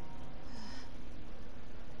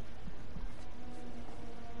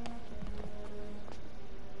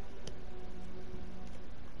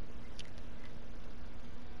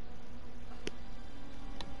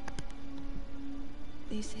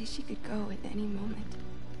 They say she could go at any moment.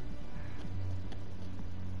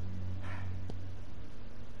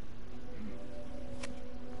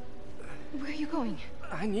 Where are you going?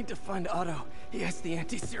 I need to find Otto. He has the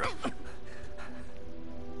anti-serum. I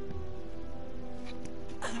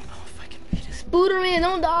don't know if I can beat his... Spooder-man,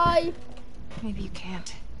 don't die! Maybe you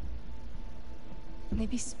can't.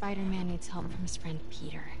 Maybe Spider-Man needs help from his friend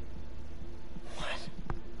Peter. What?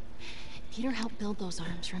 Peter helped build those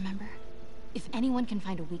arms, remember? If anyone can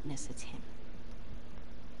find a weakness, it's him.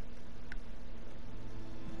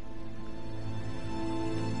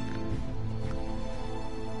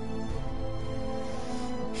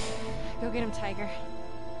 Go get him, Tiger.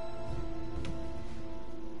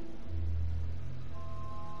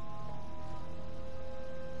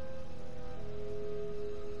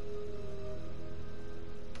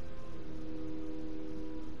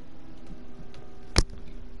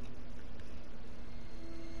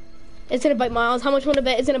 It's gonna bite Miles. How much wanna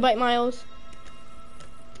bet it's gonna bite Miles?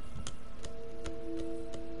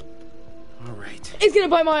 All right. It's gonna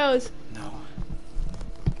bite Miles! No.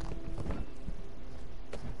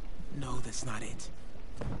 No, that's not it.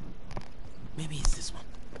 Maybe it's this one.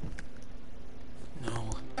 No.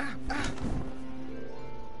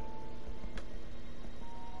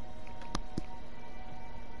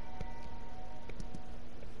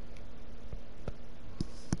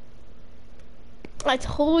 I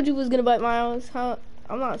told you it was gonna bite Miles. How?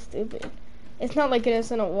 I'm not stupid. It's not like it's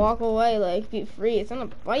gonna walk away, like be free. It's gonna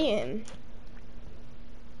bite him.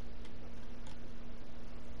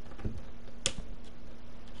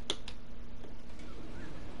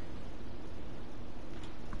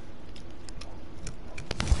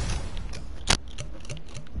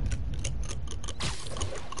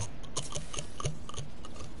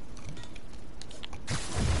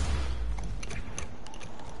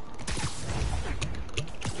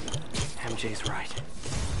 MJ's right.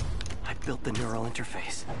 I built the neural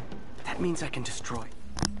interface. That means I can destroy.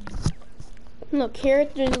 No,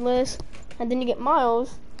 characters list, and then you get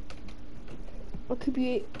Miles. Or could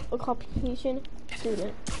be a computation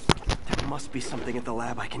student. There must be something at the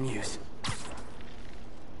lab I can use.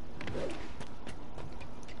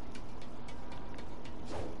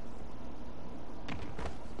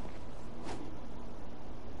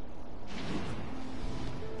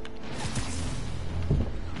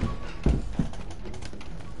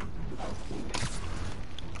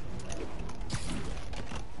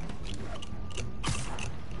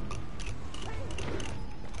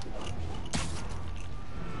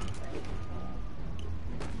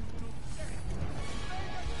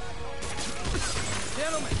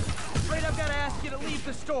 Gentlemen, afraid I've got to ask you to leave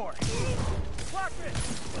the store. Lock it!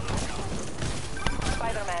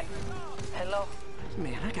 Spider-Man. Hello.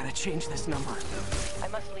 Man, I gotta change this number. I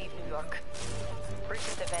must leave New York.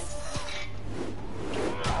 Recent events. Give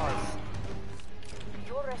me pause.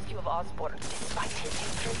 Your rescue of Osborn, despite his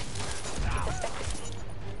hatred, it affected me.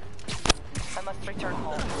 I must return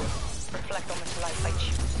home. Reflect on this life I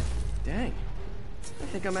choose. Dang. I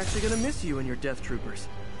think I'm actually gonna miss you and your death troopers.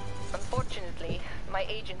 Unfortunately, my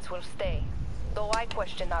agents will stay. Though I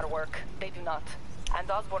question our work, they do not. And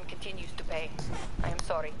Osborn continues to pay. I am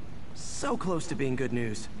sorry. So close to being good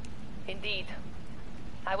news. Indeed.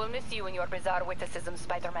 I will miss you and your bizarre witticism,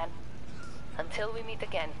 Spider-Man. Until we meet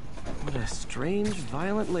again. What a strange,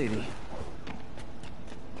 violent lady.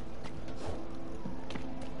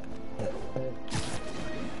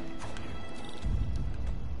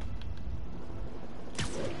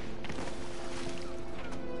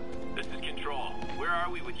 This is Control. Where are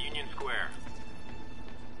we with Union Square?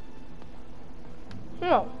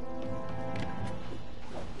 No.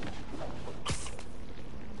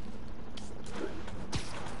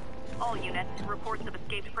 All units, reports of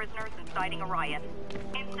escaped prisoners inciting a riot.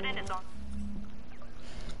 Incident is on.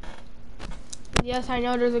 Yes, I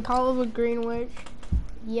know there's a college of Greenwich.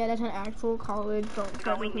 Yeah, that's an actual college. Don't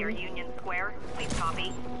start Going with near me. Union Square. Please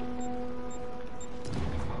copy.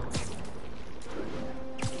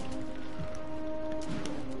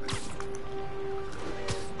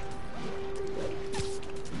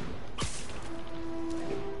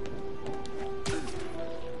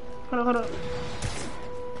 Hold on.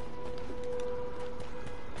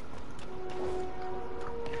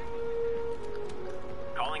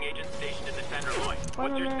 Calling agent stationed in the Tenderloin.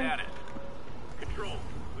 What's your status? Control.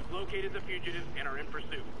 We've located the fugitives and are in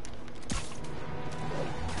pursuit.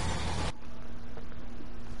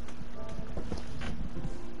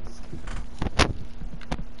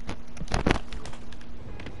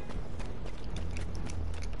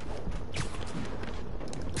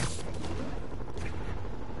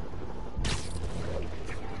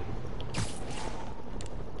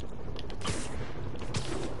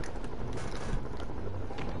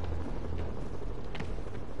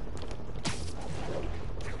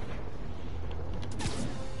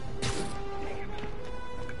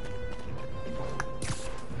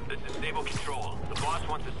 Control. The boss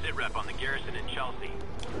wants a sit rep on the garrison in Chelsea.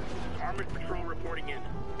 Armored patrol reporting in.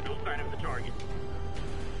 No sign of the target.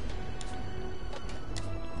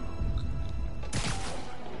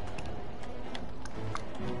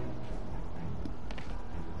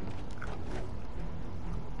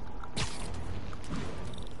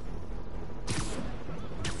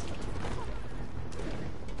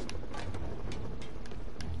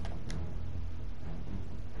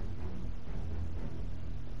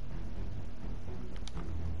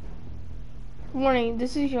 Warning,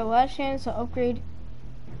 this is your last chance to upgrade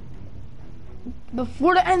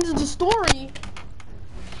before the end of the story.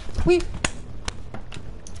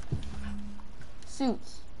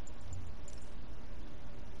 Suits.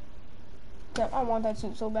 Damn, I want that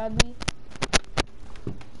suit so badly.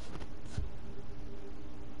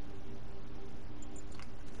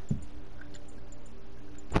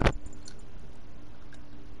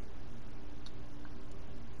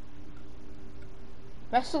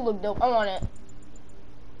 That suit look dope. I want it.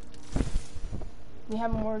 We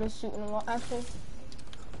haven't worn this suit in a while, actually.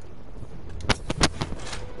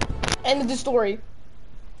 End of the story.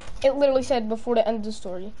 It literally said before the end of the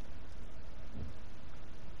story.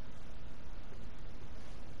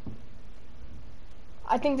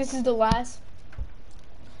 I think this is the last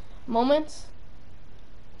moment.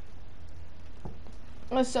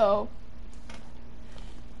 So,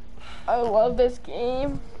 I love this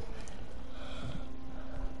game.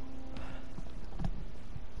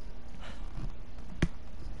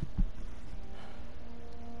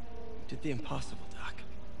 Did the impossible, Doc.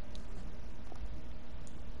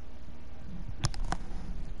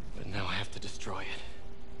 But now I have to destroy it.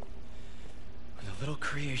 little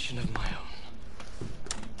creation of my own.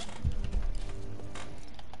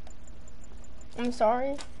 I'm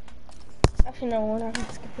sorry. Actually, no, we're not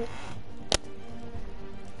gonna skip it.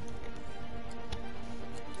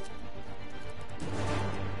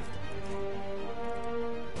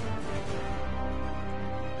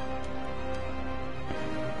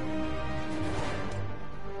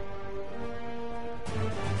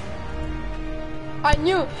 I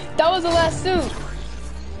knew that was the last suit.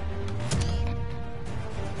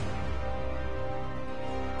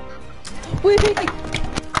 Wait.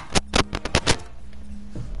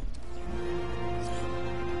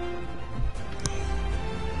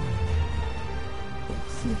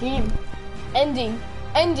 Game.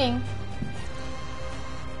 Ending.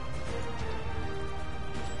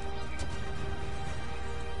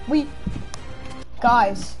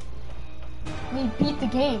 Guys, we beat the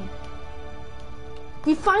game.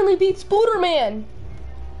 We finally beat Spooder-man.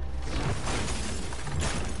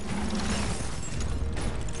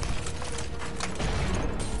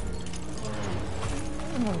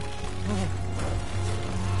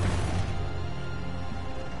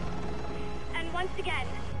 And once again,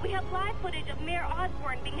 we have live footage of Mayor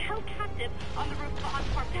Osborn being held captive on the roof of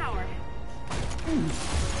Oscorp Tower.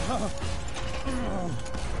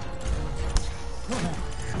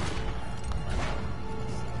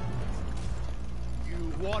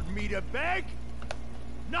 You want me to beg?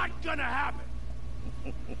 Not gonna happen.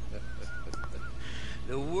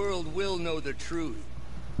 The world will know the truth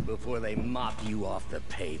before they mop you off the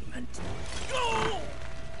pavement. Go!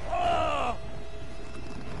 Oh!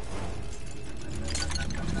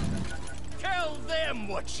 Tell them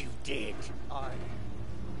what you did. I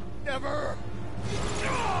never.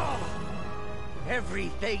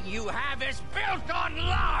 Everything you have is built on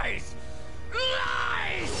lies!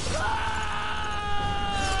 Lies!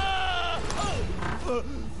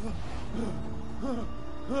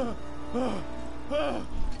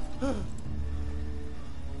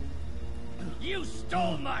 You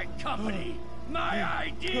stole my company, my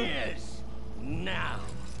ideas! Now,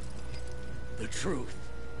 the truth.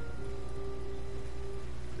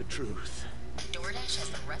 The truth. DoorDash has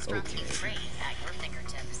the restaurant trade at your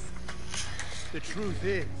fingertips. The truth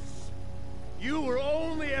is, you were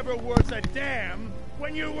only ever worth a damn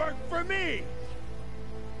when you worked for me.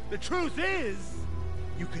 The truth is,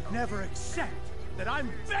 you could never accept that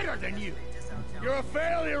I'm better than you. You're a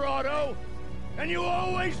failure, Otto, and you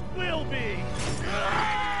always will be.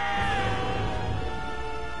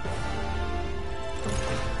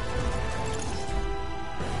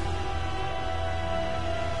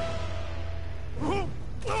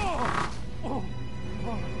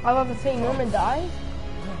 I love the thing, Norman died?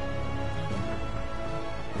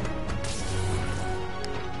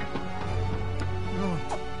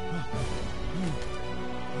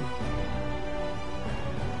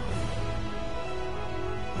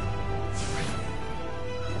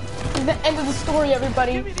 This is the end of the story,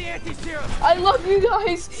 everybody. Give me the anti-serum. I love you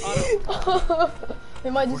guys. We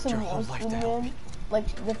might do some whole life to help Spooder-man,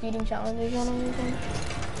 like defeating challenges on everything.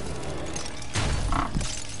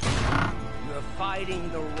 You're fighting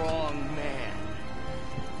the wrong man.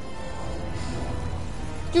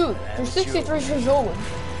 Dude, you're 63 years old.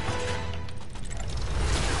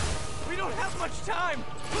 We don't have much time.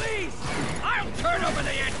 Please. I'll turn over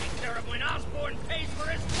the anti-serum when Osborn pays for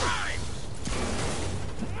his crimes!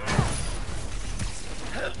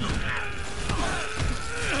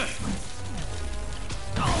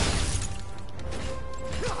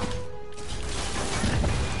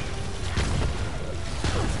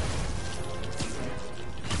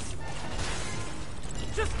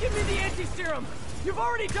 Just give me the anti-serum. You've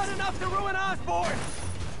already done enough to ruin Osborn.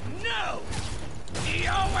 No! He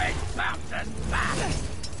always bounces back!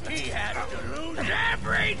 He has to lose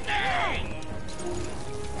everything!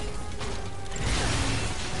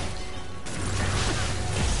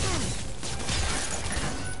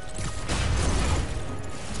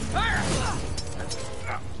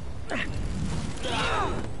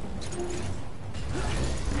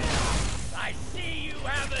 I see you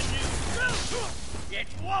have a new suit! It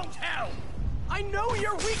won't help! I know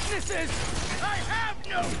your weaknesses! I have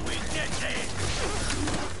no weaknesses!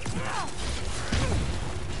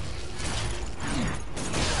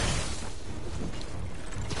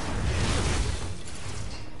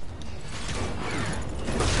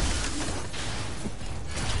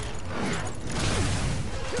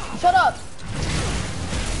 Shut up!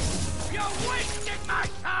 You're wasting my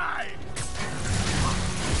time!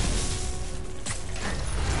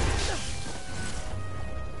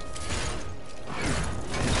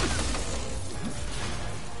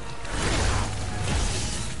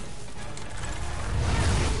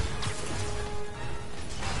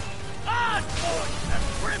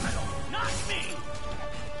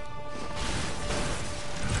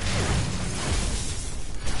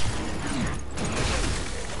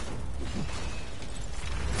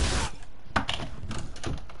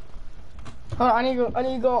 Hold on, I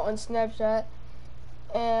need to go on Snapchat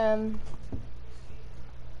and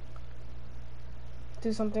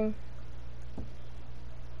do something.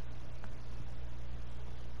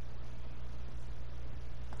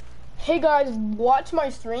 Hey guys, watch my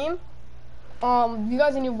stream. You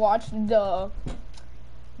guys need to watch the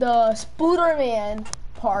Spooder-man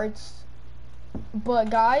parts.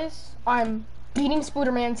 But guys, I'm beating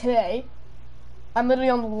Spooder-man today. I'm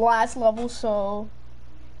literally on the last level, so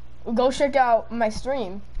go check out my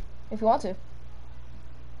stream if you want to.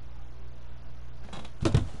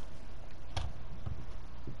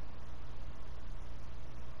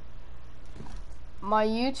 My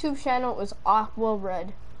YouTube channel is Aqua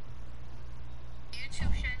Red.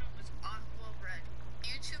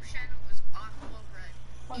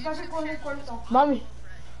 Ponte a recoger el cuarto. Mami.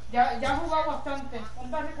 Ya he jugado bastante.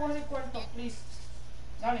 Ponte a recoger el cuarto, please.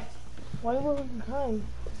 Dale. Why are you behind?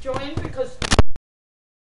 Join because...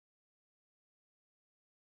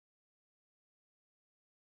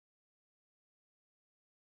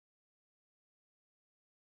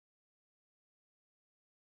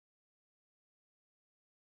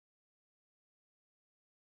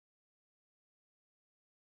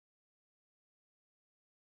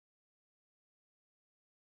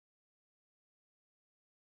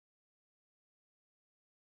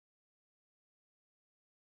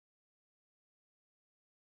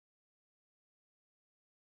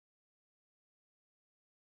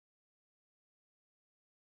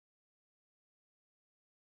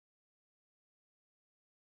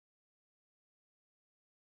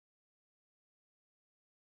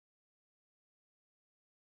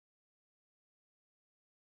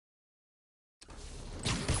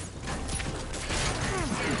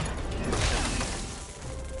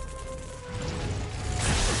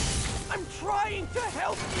 I'm trying to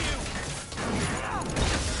help you!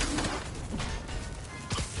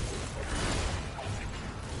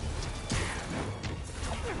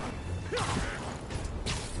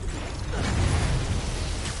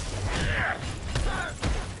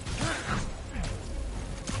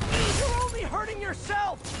 You're only hurting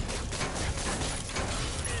yourself!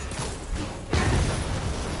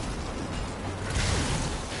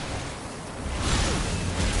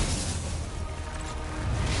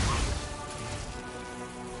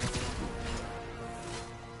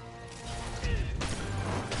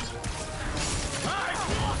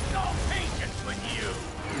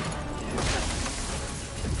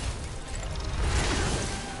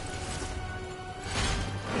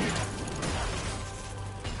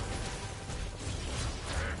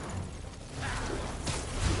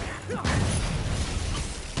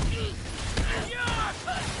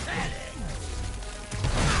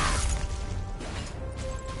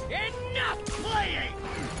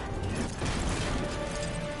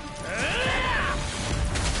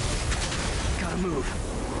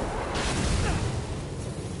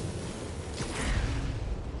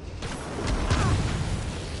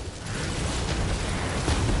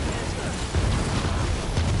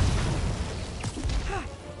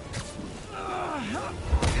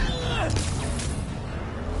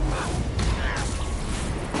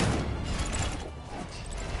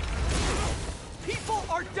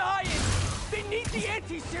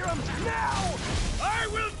 Serum now! I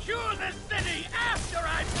will cure this city after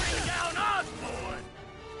I bring down Osborn!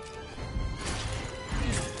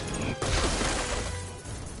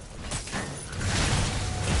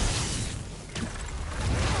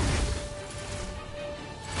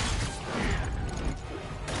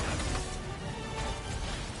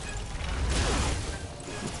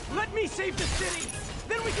 Let me save the city!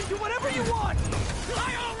 Then we can do whatever you want!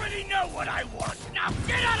 I already know what I want! Now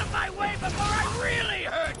get out of my way before I really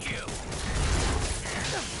hurt you!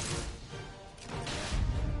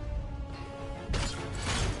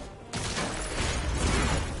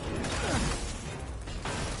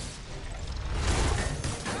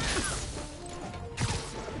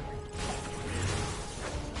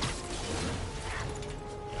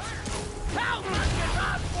 How much is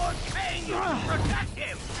Osborn paying you to protect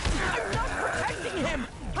him? I'm not protecting him!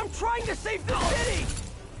 I'm trying to save the city!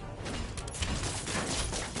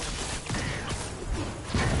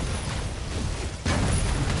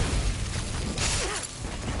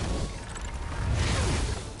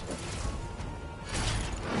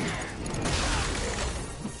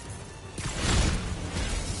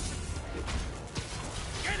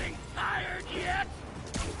 Getting tired yet?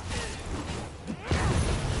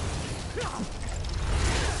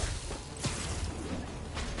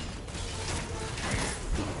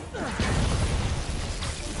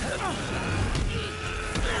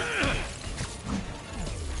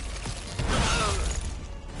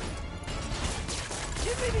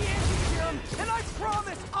 Give me the anti-serum,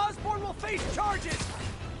 promise Osborn will face charges!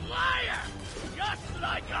 Liar! Just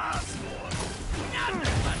like Osborn!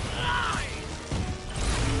 Nothing but lies!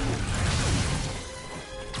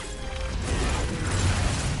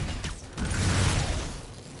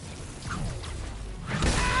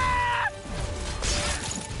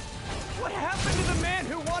 What happened to the man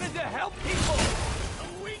who wanted to help people? A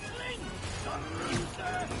weakling? A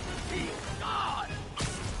loser? He's gone!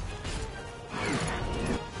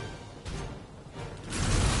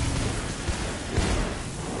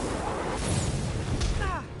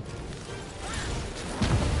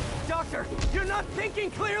 Doctor, you're not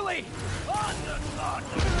thinking clearly! On the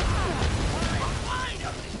contrary, I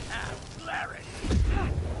finally have clarity!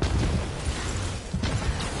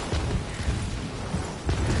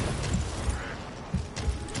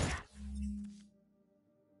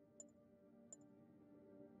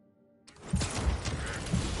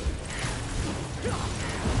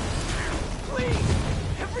 Please!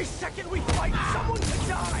 Every second we fight, someone could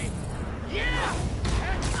die! Yeah!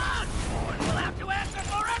 And Osborn will have to answer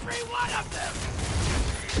for every one of them!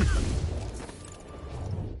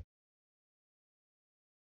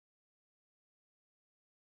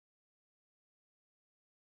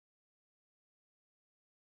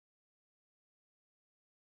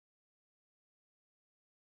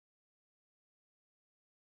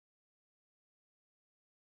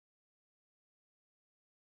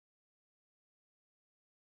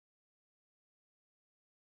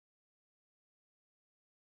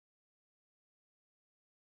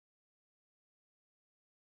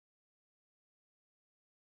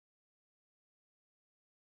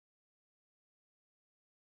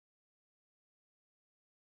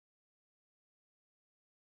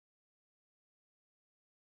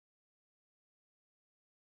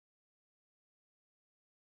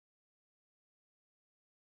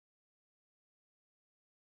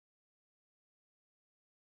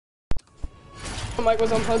 The mic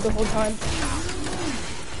was unplugged the whole time.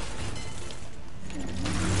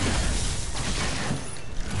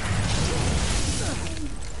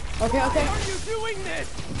 Okay. Why are you doing this?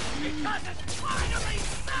 Because it's finally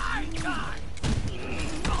my time!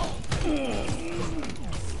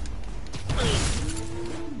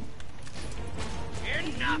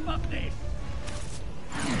 Enough of this!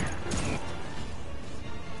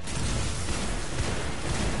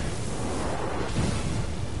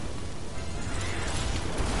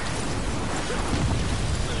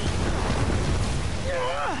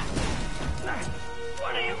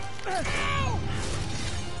 What are you...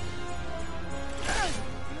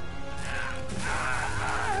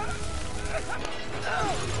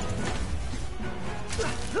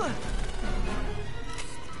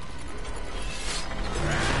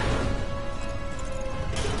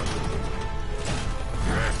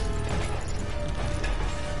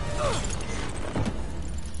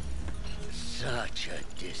 Such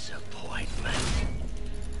a disappointment.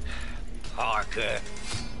 Parker.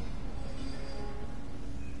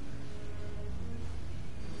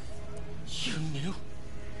 You knew?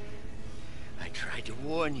 I tried to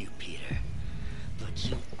warn you, Peter, but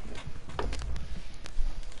you...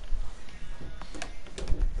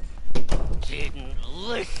 didn't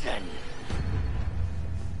listen.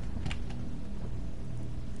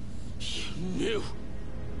 You knew.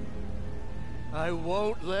 I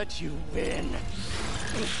won't let you win.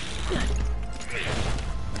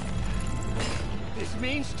 This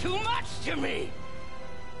means too much to me.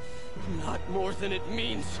 Not more than it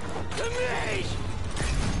means to me!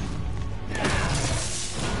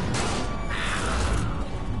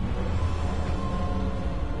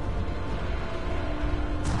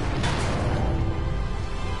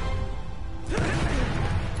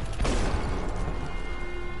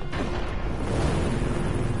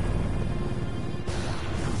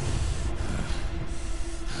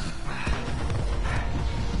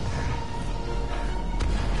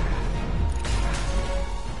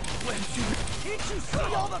 Can't you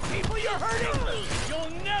see all the people you're hurting?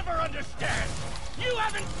 You'll never understand! You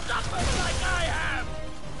haven't suffered like I have!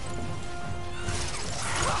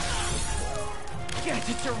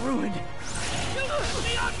 Gadgets are ruined. You put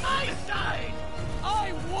me on my side!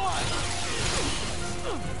 I won!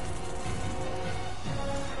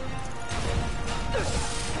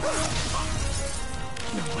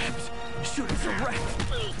 No webs. Shooters are wrecked.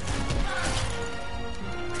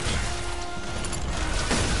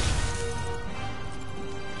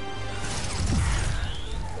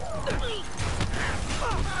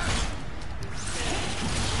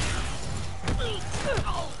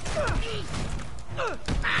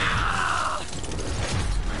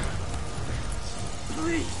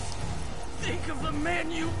 Please, think of the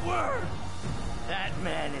man you were! That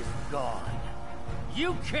man is gone.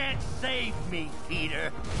 You can't save me,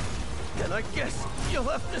 Peter. Then I guess you'll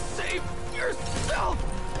have to save yourself!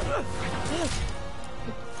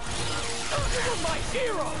 You were my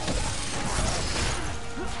hero!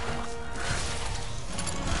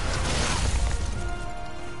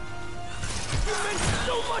 You meant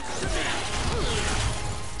so much to me!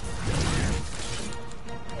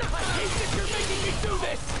 I hate that you're making me do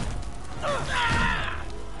this!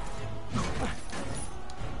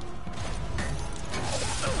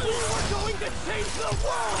 We were going to change the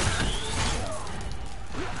world!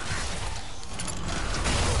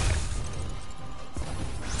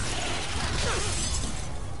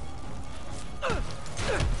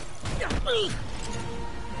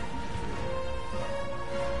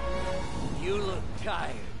 You look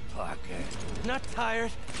tired, Parker. Not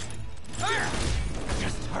tired.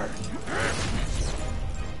 Just hurt.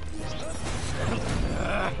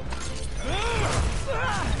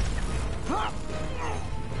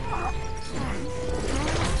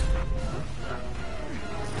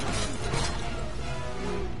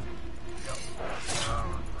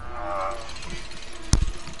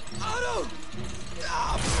 Otto!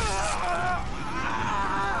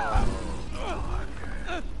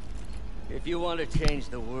 If you want to change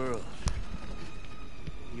the world,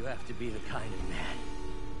 you have to be the kind of man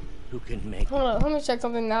who can make... Hold on, let me check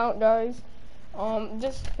something out, guys.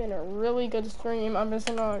 This has been a really good stream. I'm just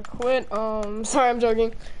gonna quit. Sorry, I'm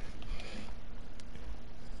joking.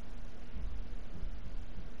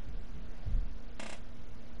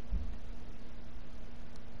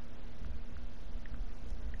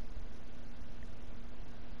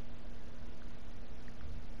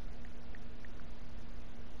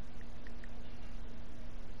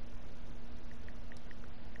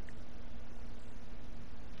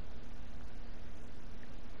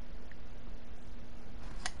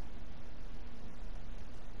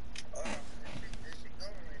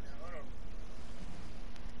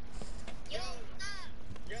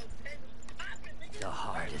 The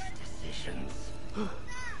hardest decisions.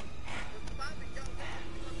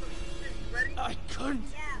 I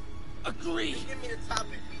couldn't agree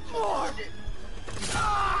more.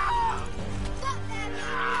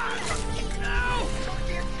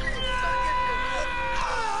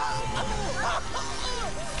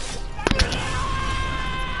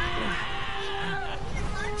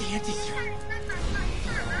 The anti-serum.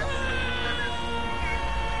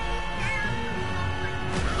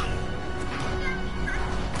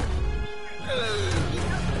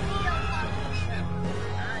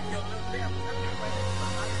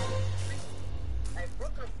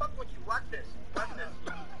 Watch this. Fuck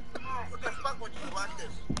what you watch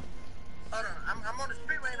this. Hold on, I'm on the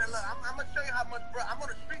street right now. Look, I'm gonna show you how much, bro. I'm on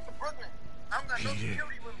the streets of Brooklyn. I don't got no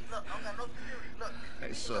security with me. Look, I don't got no security. Look.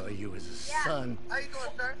 I saw you as a son. How you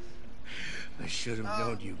doing, sir? I should have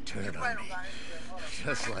known you'd turn on me.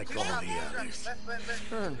 Just like all the others.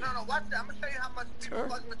 Turn. No, watch that. I'm gonna show you how much people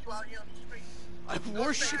fucking with you out here on the street. I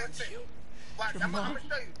worshipped you. Watch, Your I'm mom. gonna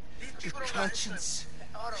show you. These Your people don't conscience.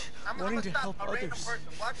 wanting to help others.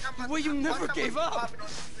 The way you never gave up.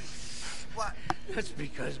 That's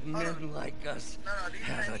because men like us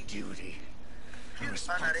have a duty, a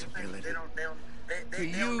responsibility to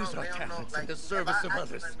use our talents in the service of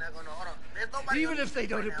others. Even if they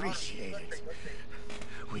don't appreciate it,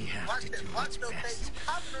 we have to do what's best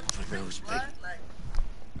for those people.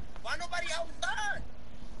 Why nobody outside?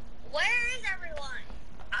 Where is everyone?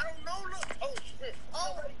 I don't know. Look. Oh shit.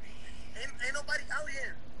 Oh, ain't nobody out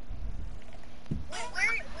here. Where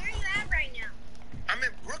are you at right now? I'm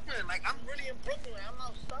in Brooklyn. Like, I'm really in Brooklyn. I'm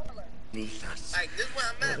outside. Need us. Like, this is where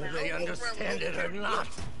I'm at. Whether they understand it or not.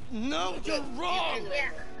 No, you're wrong.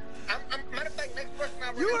 Yeah. Matter of fact, next person I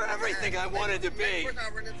run into. You are everything I wanted to be. Next person I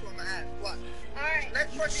run into, I'm gonna ask. What? Alright.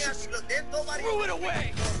 Next person I ask. Look, there's nobody. Threw it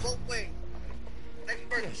away. Both ways. Next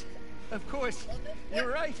person. Yes, of course. You're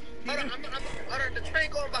right. Hold on, hold on. The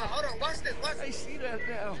train going by. Hold on. Watch this. Watch this. I see that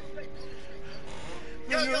now.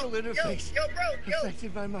 The Yo, neural interface yo, bro,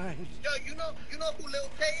 affected my mind. Yo, you know who Lil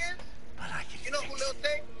Tay is? But I can. You know who Lil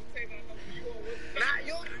Tay? Nah,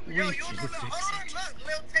 you know Lil. Hold on, look,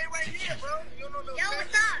 Lil Tay right here, bro. You know Lil Tay? Yo,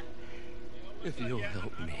 what's up? If you'll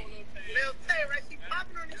help me. Lil Tay, right? She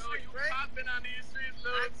popping on these streets, right? Popping on these streets,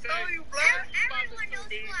 Lil Tay. I tell you, bro. Everyone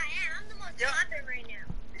knows who I am. I'm the most poppin' right now.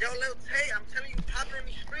 Yo, Lil Tay, I'm telling you, popping on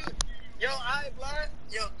these streets. Yo, I blind.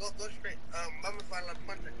 Yo, go straight. I'm gonna find a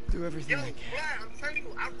puncher. Do everything I can. Yo, blind, I'm telling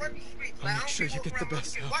you, I run these streets. I'll make sure you get the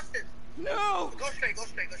best help. Watch this. No! Go straight.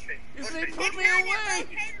 If they put me away,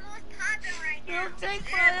 they'll take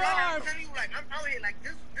my arm. I'm telling you, like, I'm out here, like,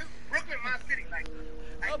 this Brooklyn, my city, like.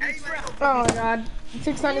 I'll be trapped. Oh my god.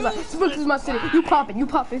 690 is like, this is my city. You poppin'.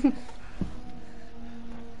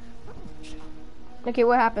 Okay,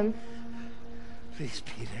 what happened? Please,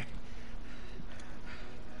 Peter.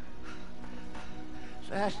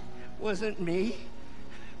 That wasn't me.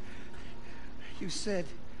 You said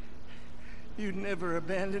you'd never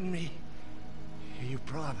abandon me. You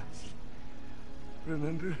promised.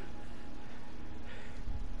 Remember?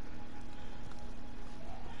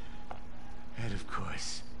 And of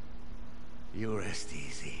course, you'll rest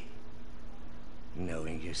easy,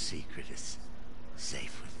 knowing your secret is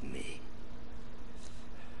safe with me.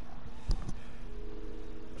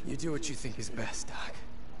 You do what you think is best, Doc.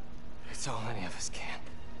 It's all any of us can.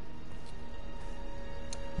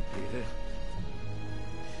 Peter?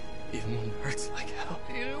 Even when it hurts like hell.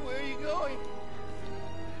 Peter, where are you going?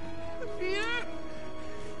 Peter?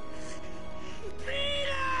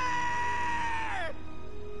 Peter!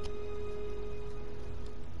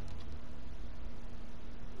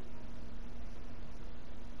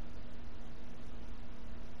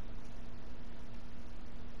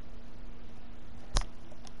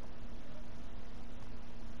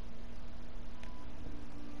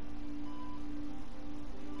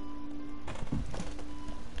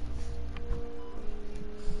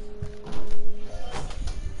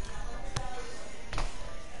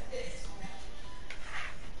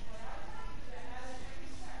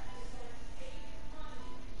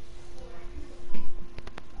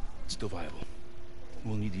 Still viable.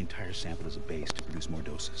 We'll need the entire sample as a base to produce more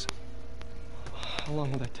doses. How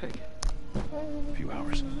long will that take? A few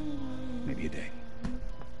hours. Maybe a day.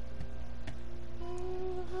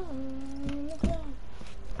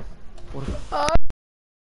 What about...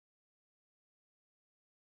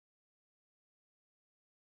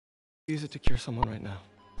 Use it to cure someone right now.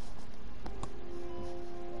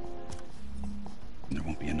 There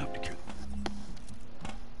won't be enough to cure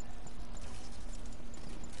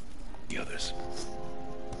the others.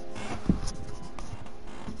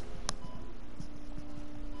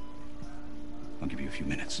 I'll give you a few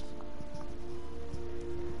minutes.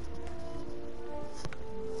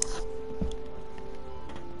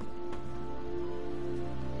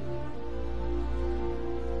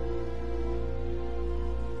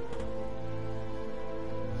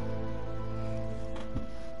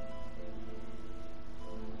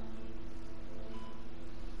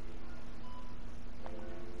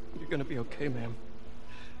 You're gonna be okay, ma'am.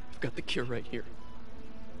 I've got the cure right here.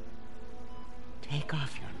 Take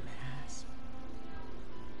off your mask.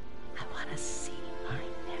 I want to see my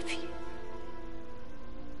nephew.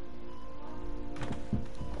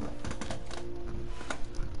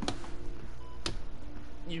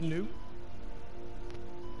 You knew?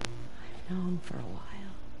 I've known for a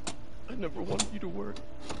while. I never wanted you to worry.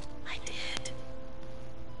 I did.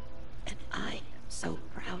 And I am so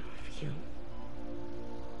proud of you.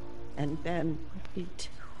 And Ben would be too.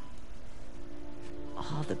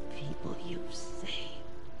 All the people you've saved.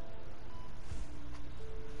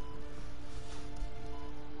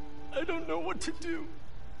 I don't know what to do.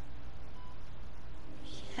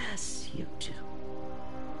 Yes, you do.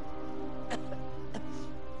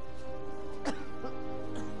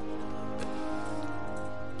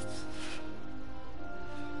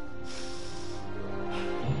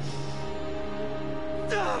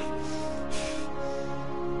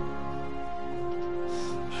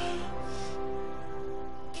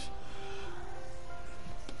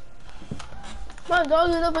 My dog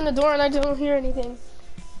is up in the door and I don't hear anything.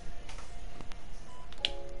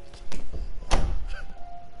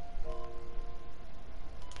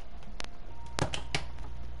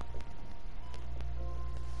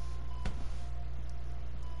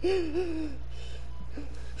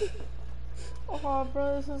 Oh,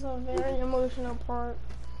 bro, this is a very emotional part.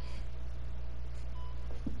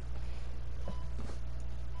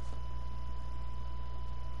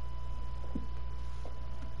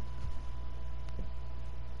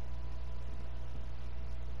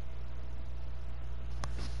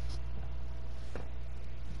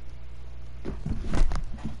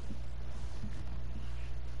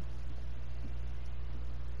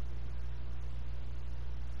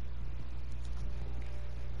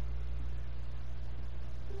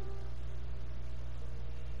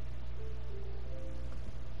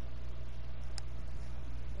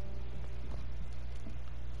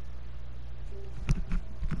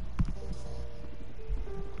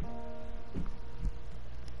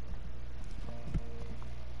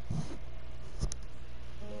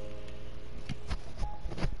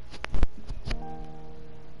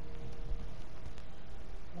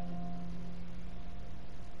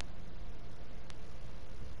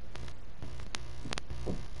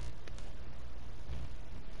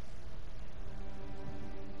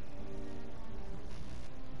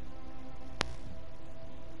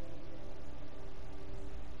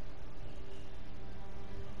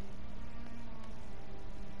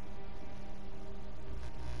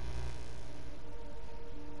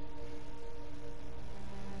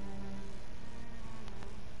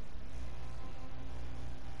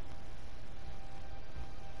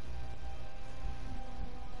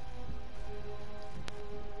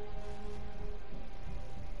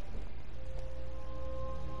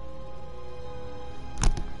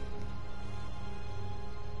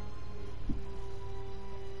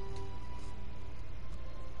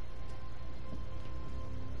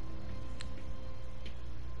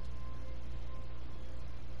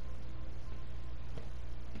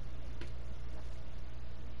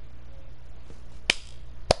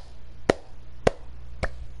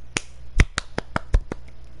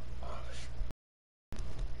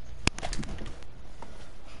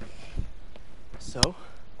 So?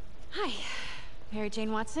 Hi. Mary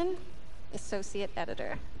Jane Watson, Associate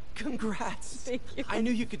Editor. Congrats. Thank you. I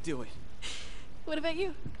knew you could do it. What about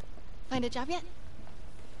you? Find a job yet?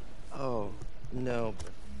 Oh, no,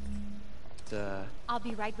 but, I'll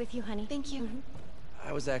be right with you, honey. Thank you.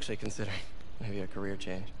 I was actually considering maybe a career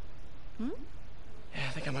change. Hmm? Yeah,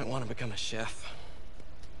 I think I might want to become a chef.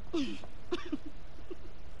 I'm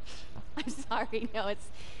sorry, no, it's...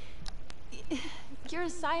 You're a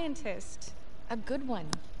scientist. A good one.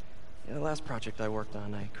 Yeah, the last project I worked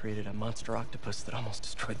on, I created a monster octopus that almost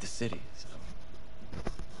destroyed the city, so...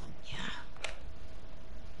 Yeah.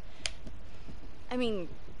 I mean,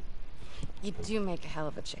 you do make a hell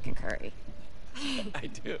of a chicken curry. I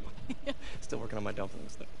do. Still working on my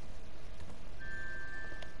dumplings, though.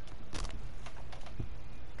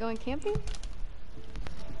 Going camping?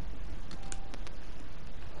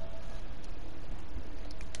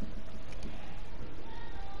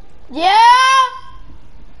 Yeah!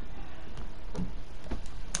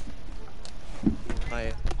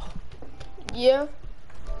 Yeah.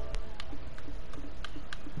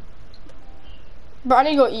 Bro, I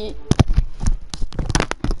need to go eat.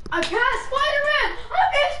 I can't Spider-Man! I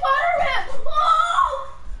can't Spider-Man!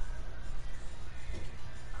 Oh!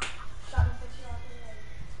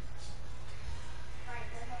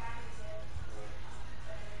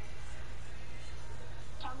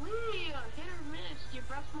 Talia, hit or miss. Your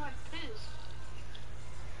breath like piss.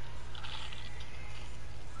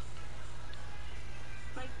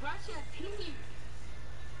 Like brush your teeth.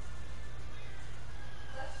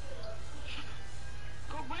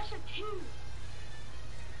 Go brush your teeth.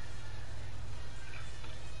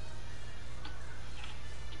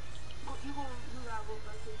 You gotta go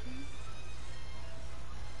brush your teeth.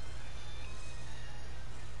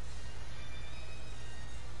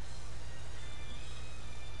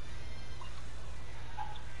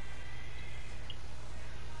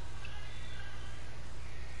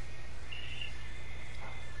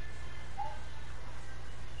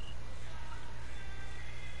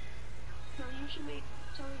 No, you should make,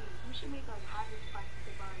 you should make like hiding spots with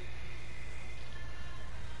the body.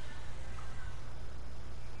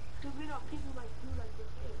 Cause we know people like do like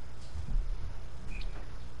this here.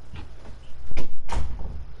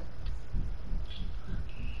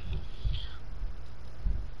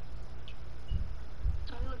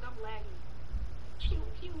 So look, I'm lagging. Pew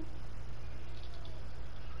pew.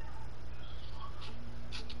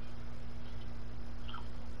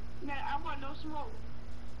 Man, I want no smoke.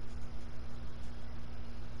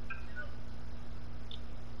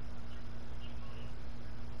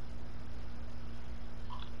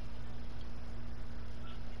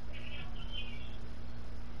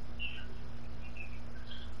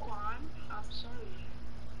 Quan, I'm sorry.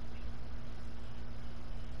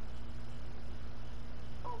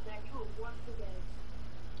 Oh man, you were one for that.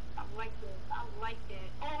 I like that. I like that.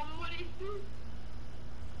 Oh, what is this?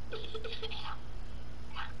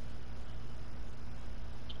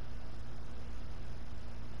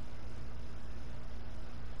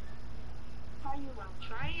 How you my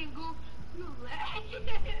triangle? You lagging?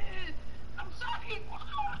 I'm sorry.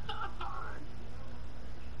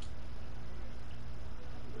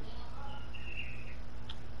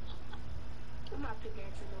 I'm not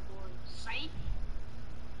pickaxing no more. Safe?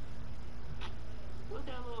 With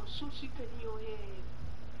that little sushi pit in your head.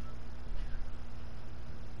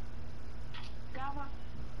 Got my,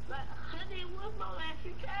 like, honey, what's my last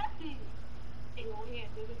Kathy? In your head,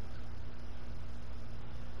 nigga.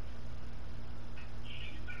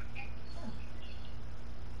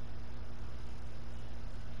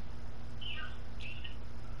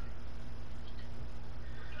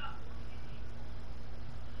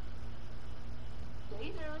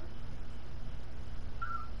 Stay there.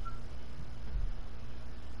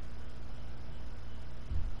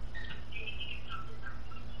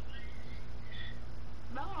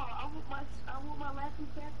 No, I want my last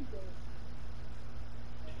Kathy there.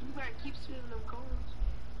 You better keep spinning them cones.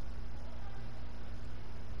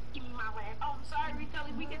 Give me my last. Oh, I'm sorry,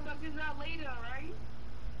 Ritelli. We can talk this out later, alright?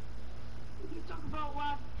 We can talk about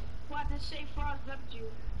why this Shay Frost dumped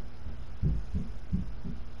you.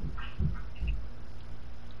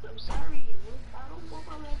 I'm sorry. I don't want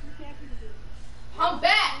my last Kathy there. I'm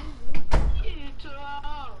back! I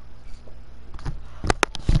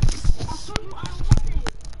told you I don't want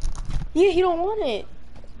it. Yeah, he don't want it.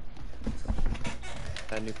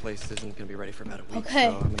 That new place isn't gonna be ready for about a week, Okay.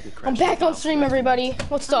 so I'm gonna be I'm crashing back the on house stream, next everybody.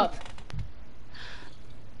 What's up?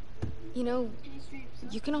 You know,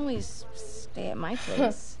 you can always stay at my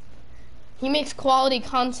place. He makes quality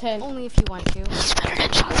content. Only if you want to.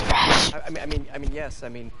 I mean, yes. I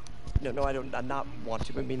mean, No, I don't. I'm not want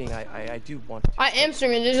to, but meaning I do want to. I am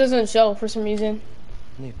streaming. This doesn't show for some reason.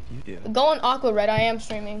 You do. Go on Aqua Red. I am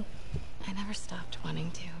streaming. I never stopped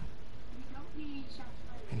wanting to. Me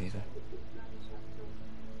neither.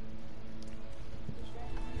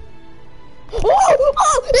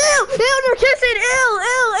 Oh, ew, they're kissing,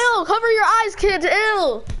 ew, cover your eyes, kids,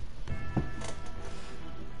 ew.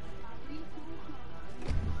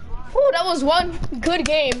 Oh, that was one good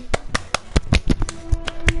game.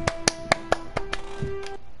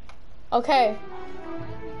 Okay.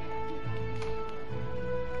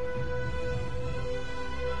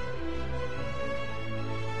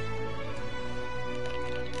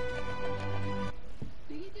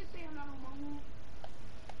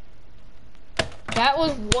 That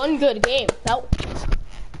was one good game. I'm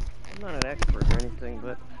not an expert or anything,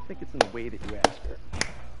 but I think it's in the way that you ask her.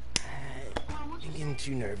 I'm getting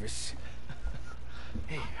too nervous.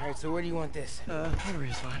 Hey, alright, so where do you want this? Over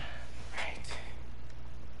here's fine.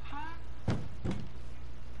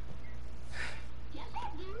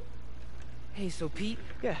 Hey, so Pete?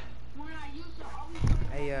 Yeah.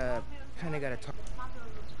 I, kinda gotta talk.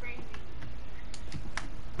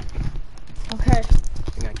 Okay.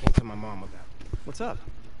 Thing I can't tell my mom about. What's up?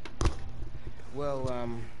 Well,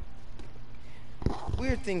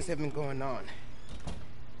 weird things have been going on.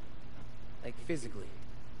 Like, physically.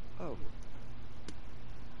 Oh.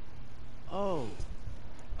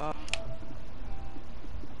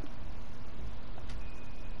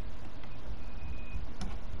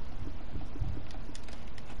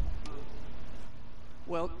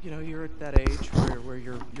 Well, you know, you're at that age where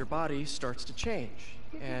your body starts to change.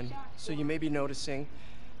 And so you may be noticing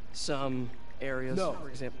some areas, No. for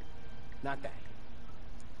example. Not that.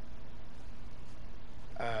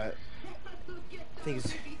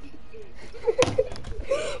 Things.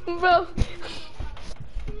 Bro.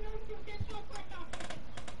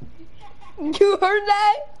 You heard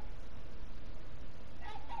that?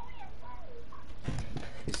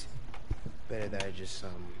 It's better that I just,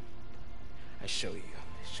 I show you.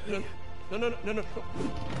 No.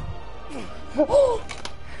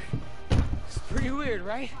 It's pretty weird,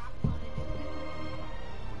 right?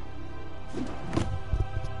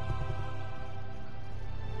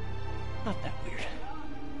 Not that weird.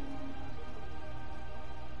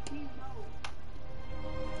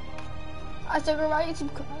 I took her right to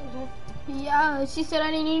yeah, she said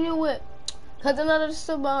I didn't know it. Cause another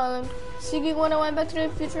survivor. She get when I went back to the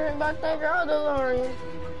future and back that girl DeLorean.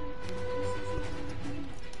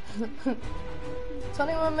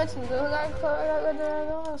 Tony I mentioned do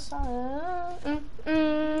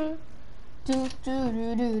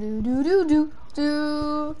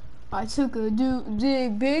I took a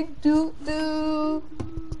big do.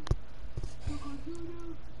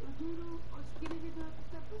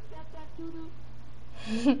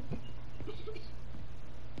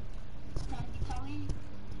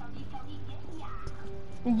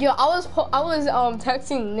 Yo, I was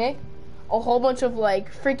texting Nick a whole bunch of like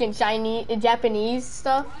freaking Chinese, Japanese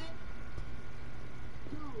stuff.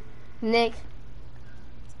 Nick.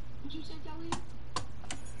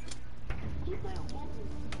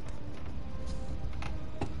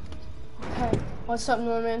 Okay, what's up,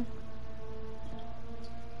 Norman?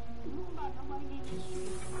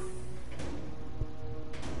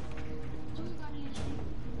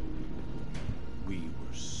 We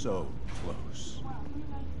were so close.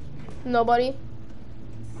 Nobody.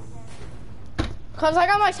 Cause I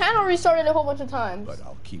got my channel restarted a whole bunch of times. But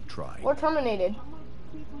I'll keep trying. Or terminated.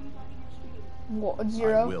 What,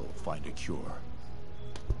 0? I will find a cure.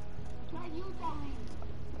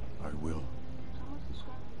 I will.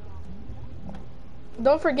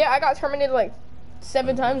 Don't forget, I got terminated like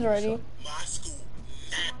 7 times already.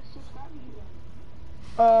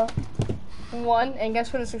 1, and guess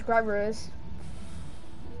who the subscriber is?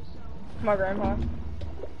 My grandpa.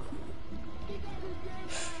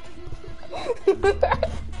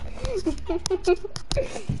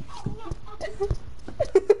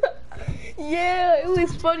 Yeah, it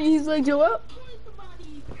was funny. He's like, Joel.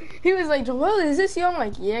 He was like, Joel, is this you? I'm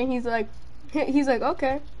like, yeah. And he's like,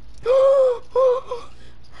 okay.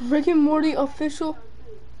 Rick and Morty official.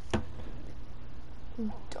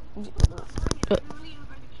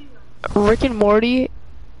 Rick and Morty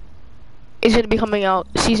is gonna be coming out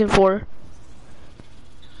season 4.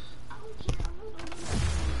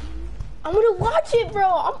 I'm gonna watch it,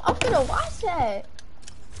 bro. I'm gonna watch that.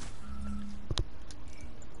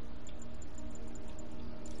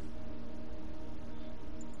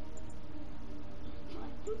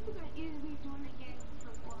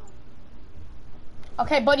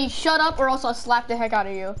 Okay, buddy, shut up or else I'll slap the heck out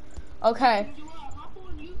of you. Okay.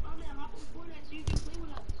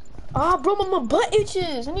 Ah, bro, my butt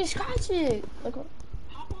itches. I need to scratch it. Like,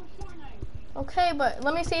 okay, but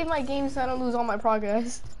let me save my game so I don't lose all my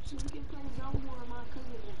progress.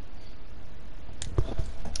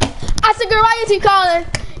 I said, girl, why is he calling?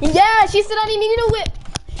 Yeah, she said I didn't need a whip.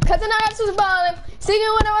 Cause the night was balling.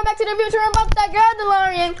 Singing when I went back to the future about that girl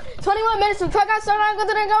DeLorean. 21 minutes from truck I started, I go to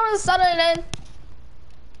the go to Sutherland.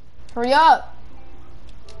 Hurry up.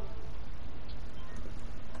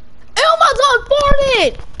 Ew, my dog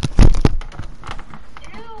farted!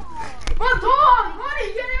 My dog,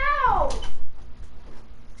 honey, get out!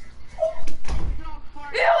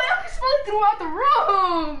 Ew, I can smell it throughout the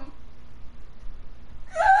room!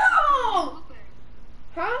 Ew!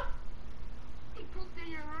 Huh? He pooped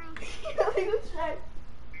in your room.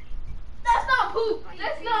 That's not poop!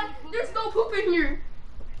 That's not, there's no poop in here!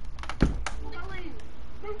 Kelly,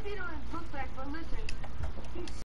 this Peter is book back, but listen.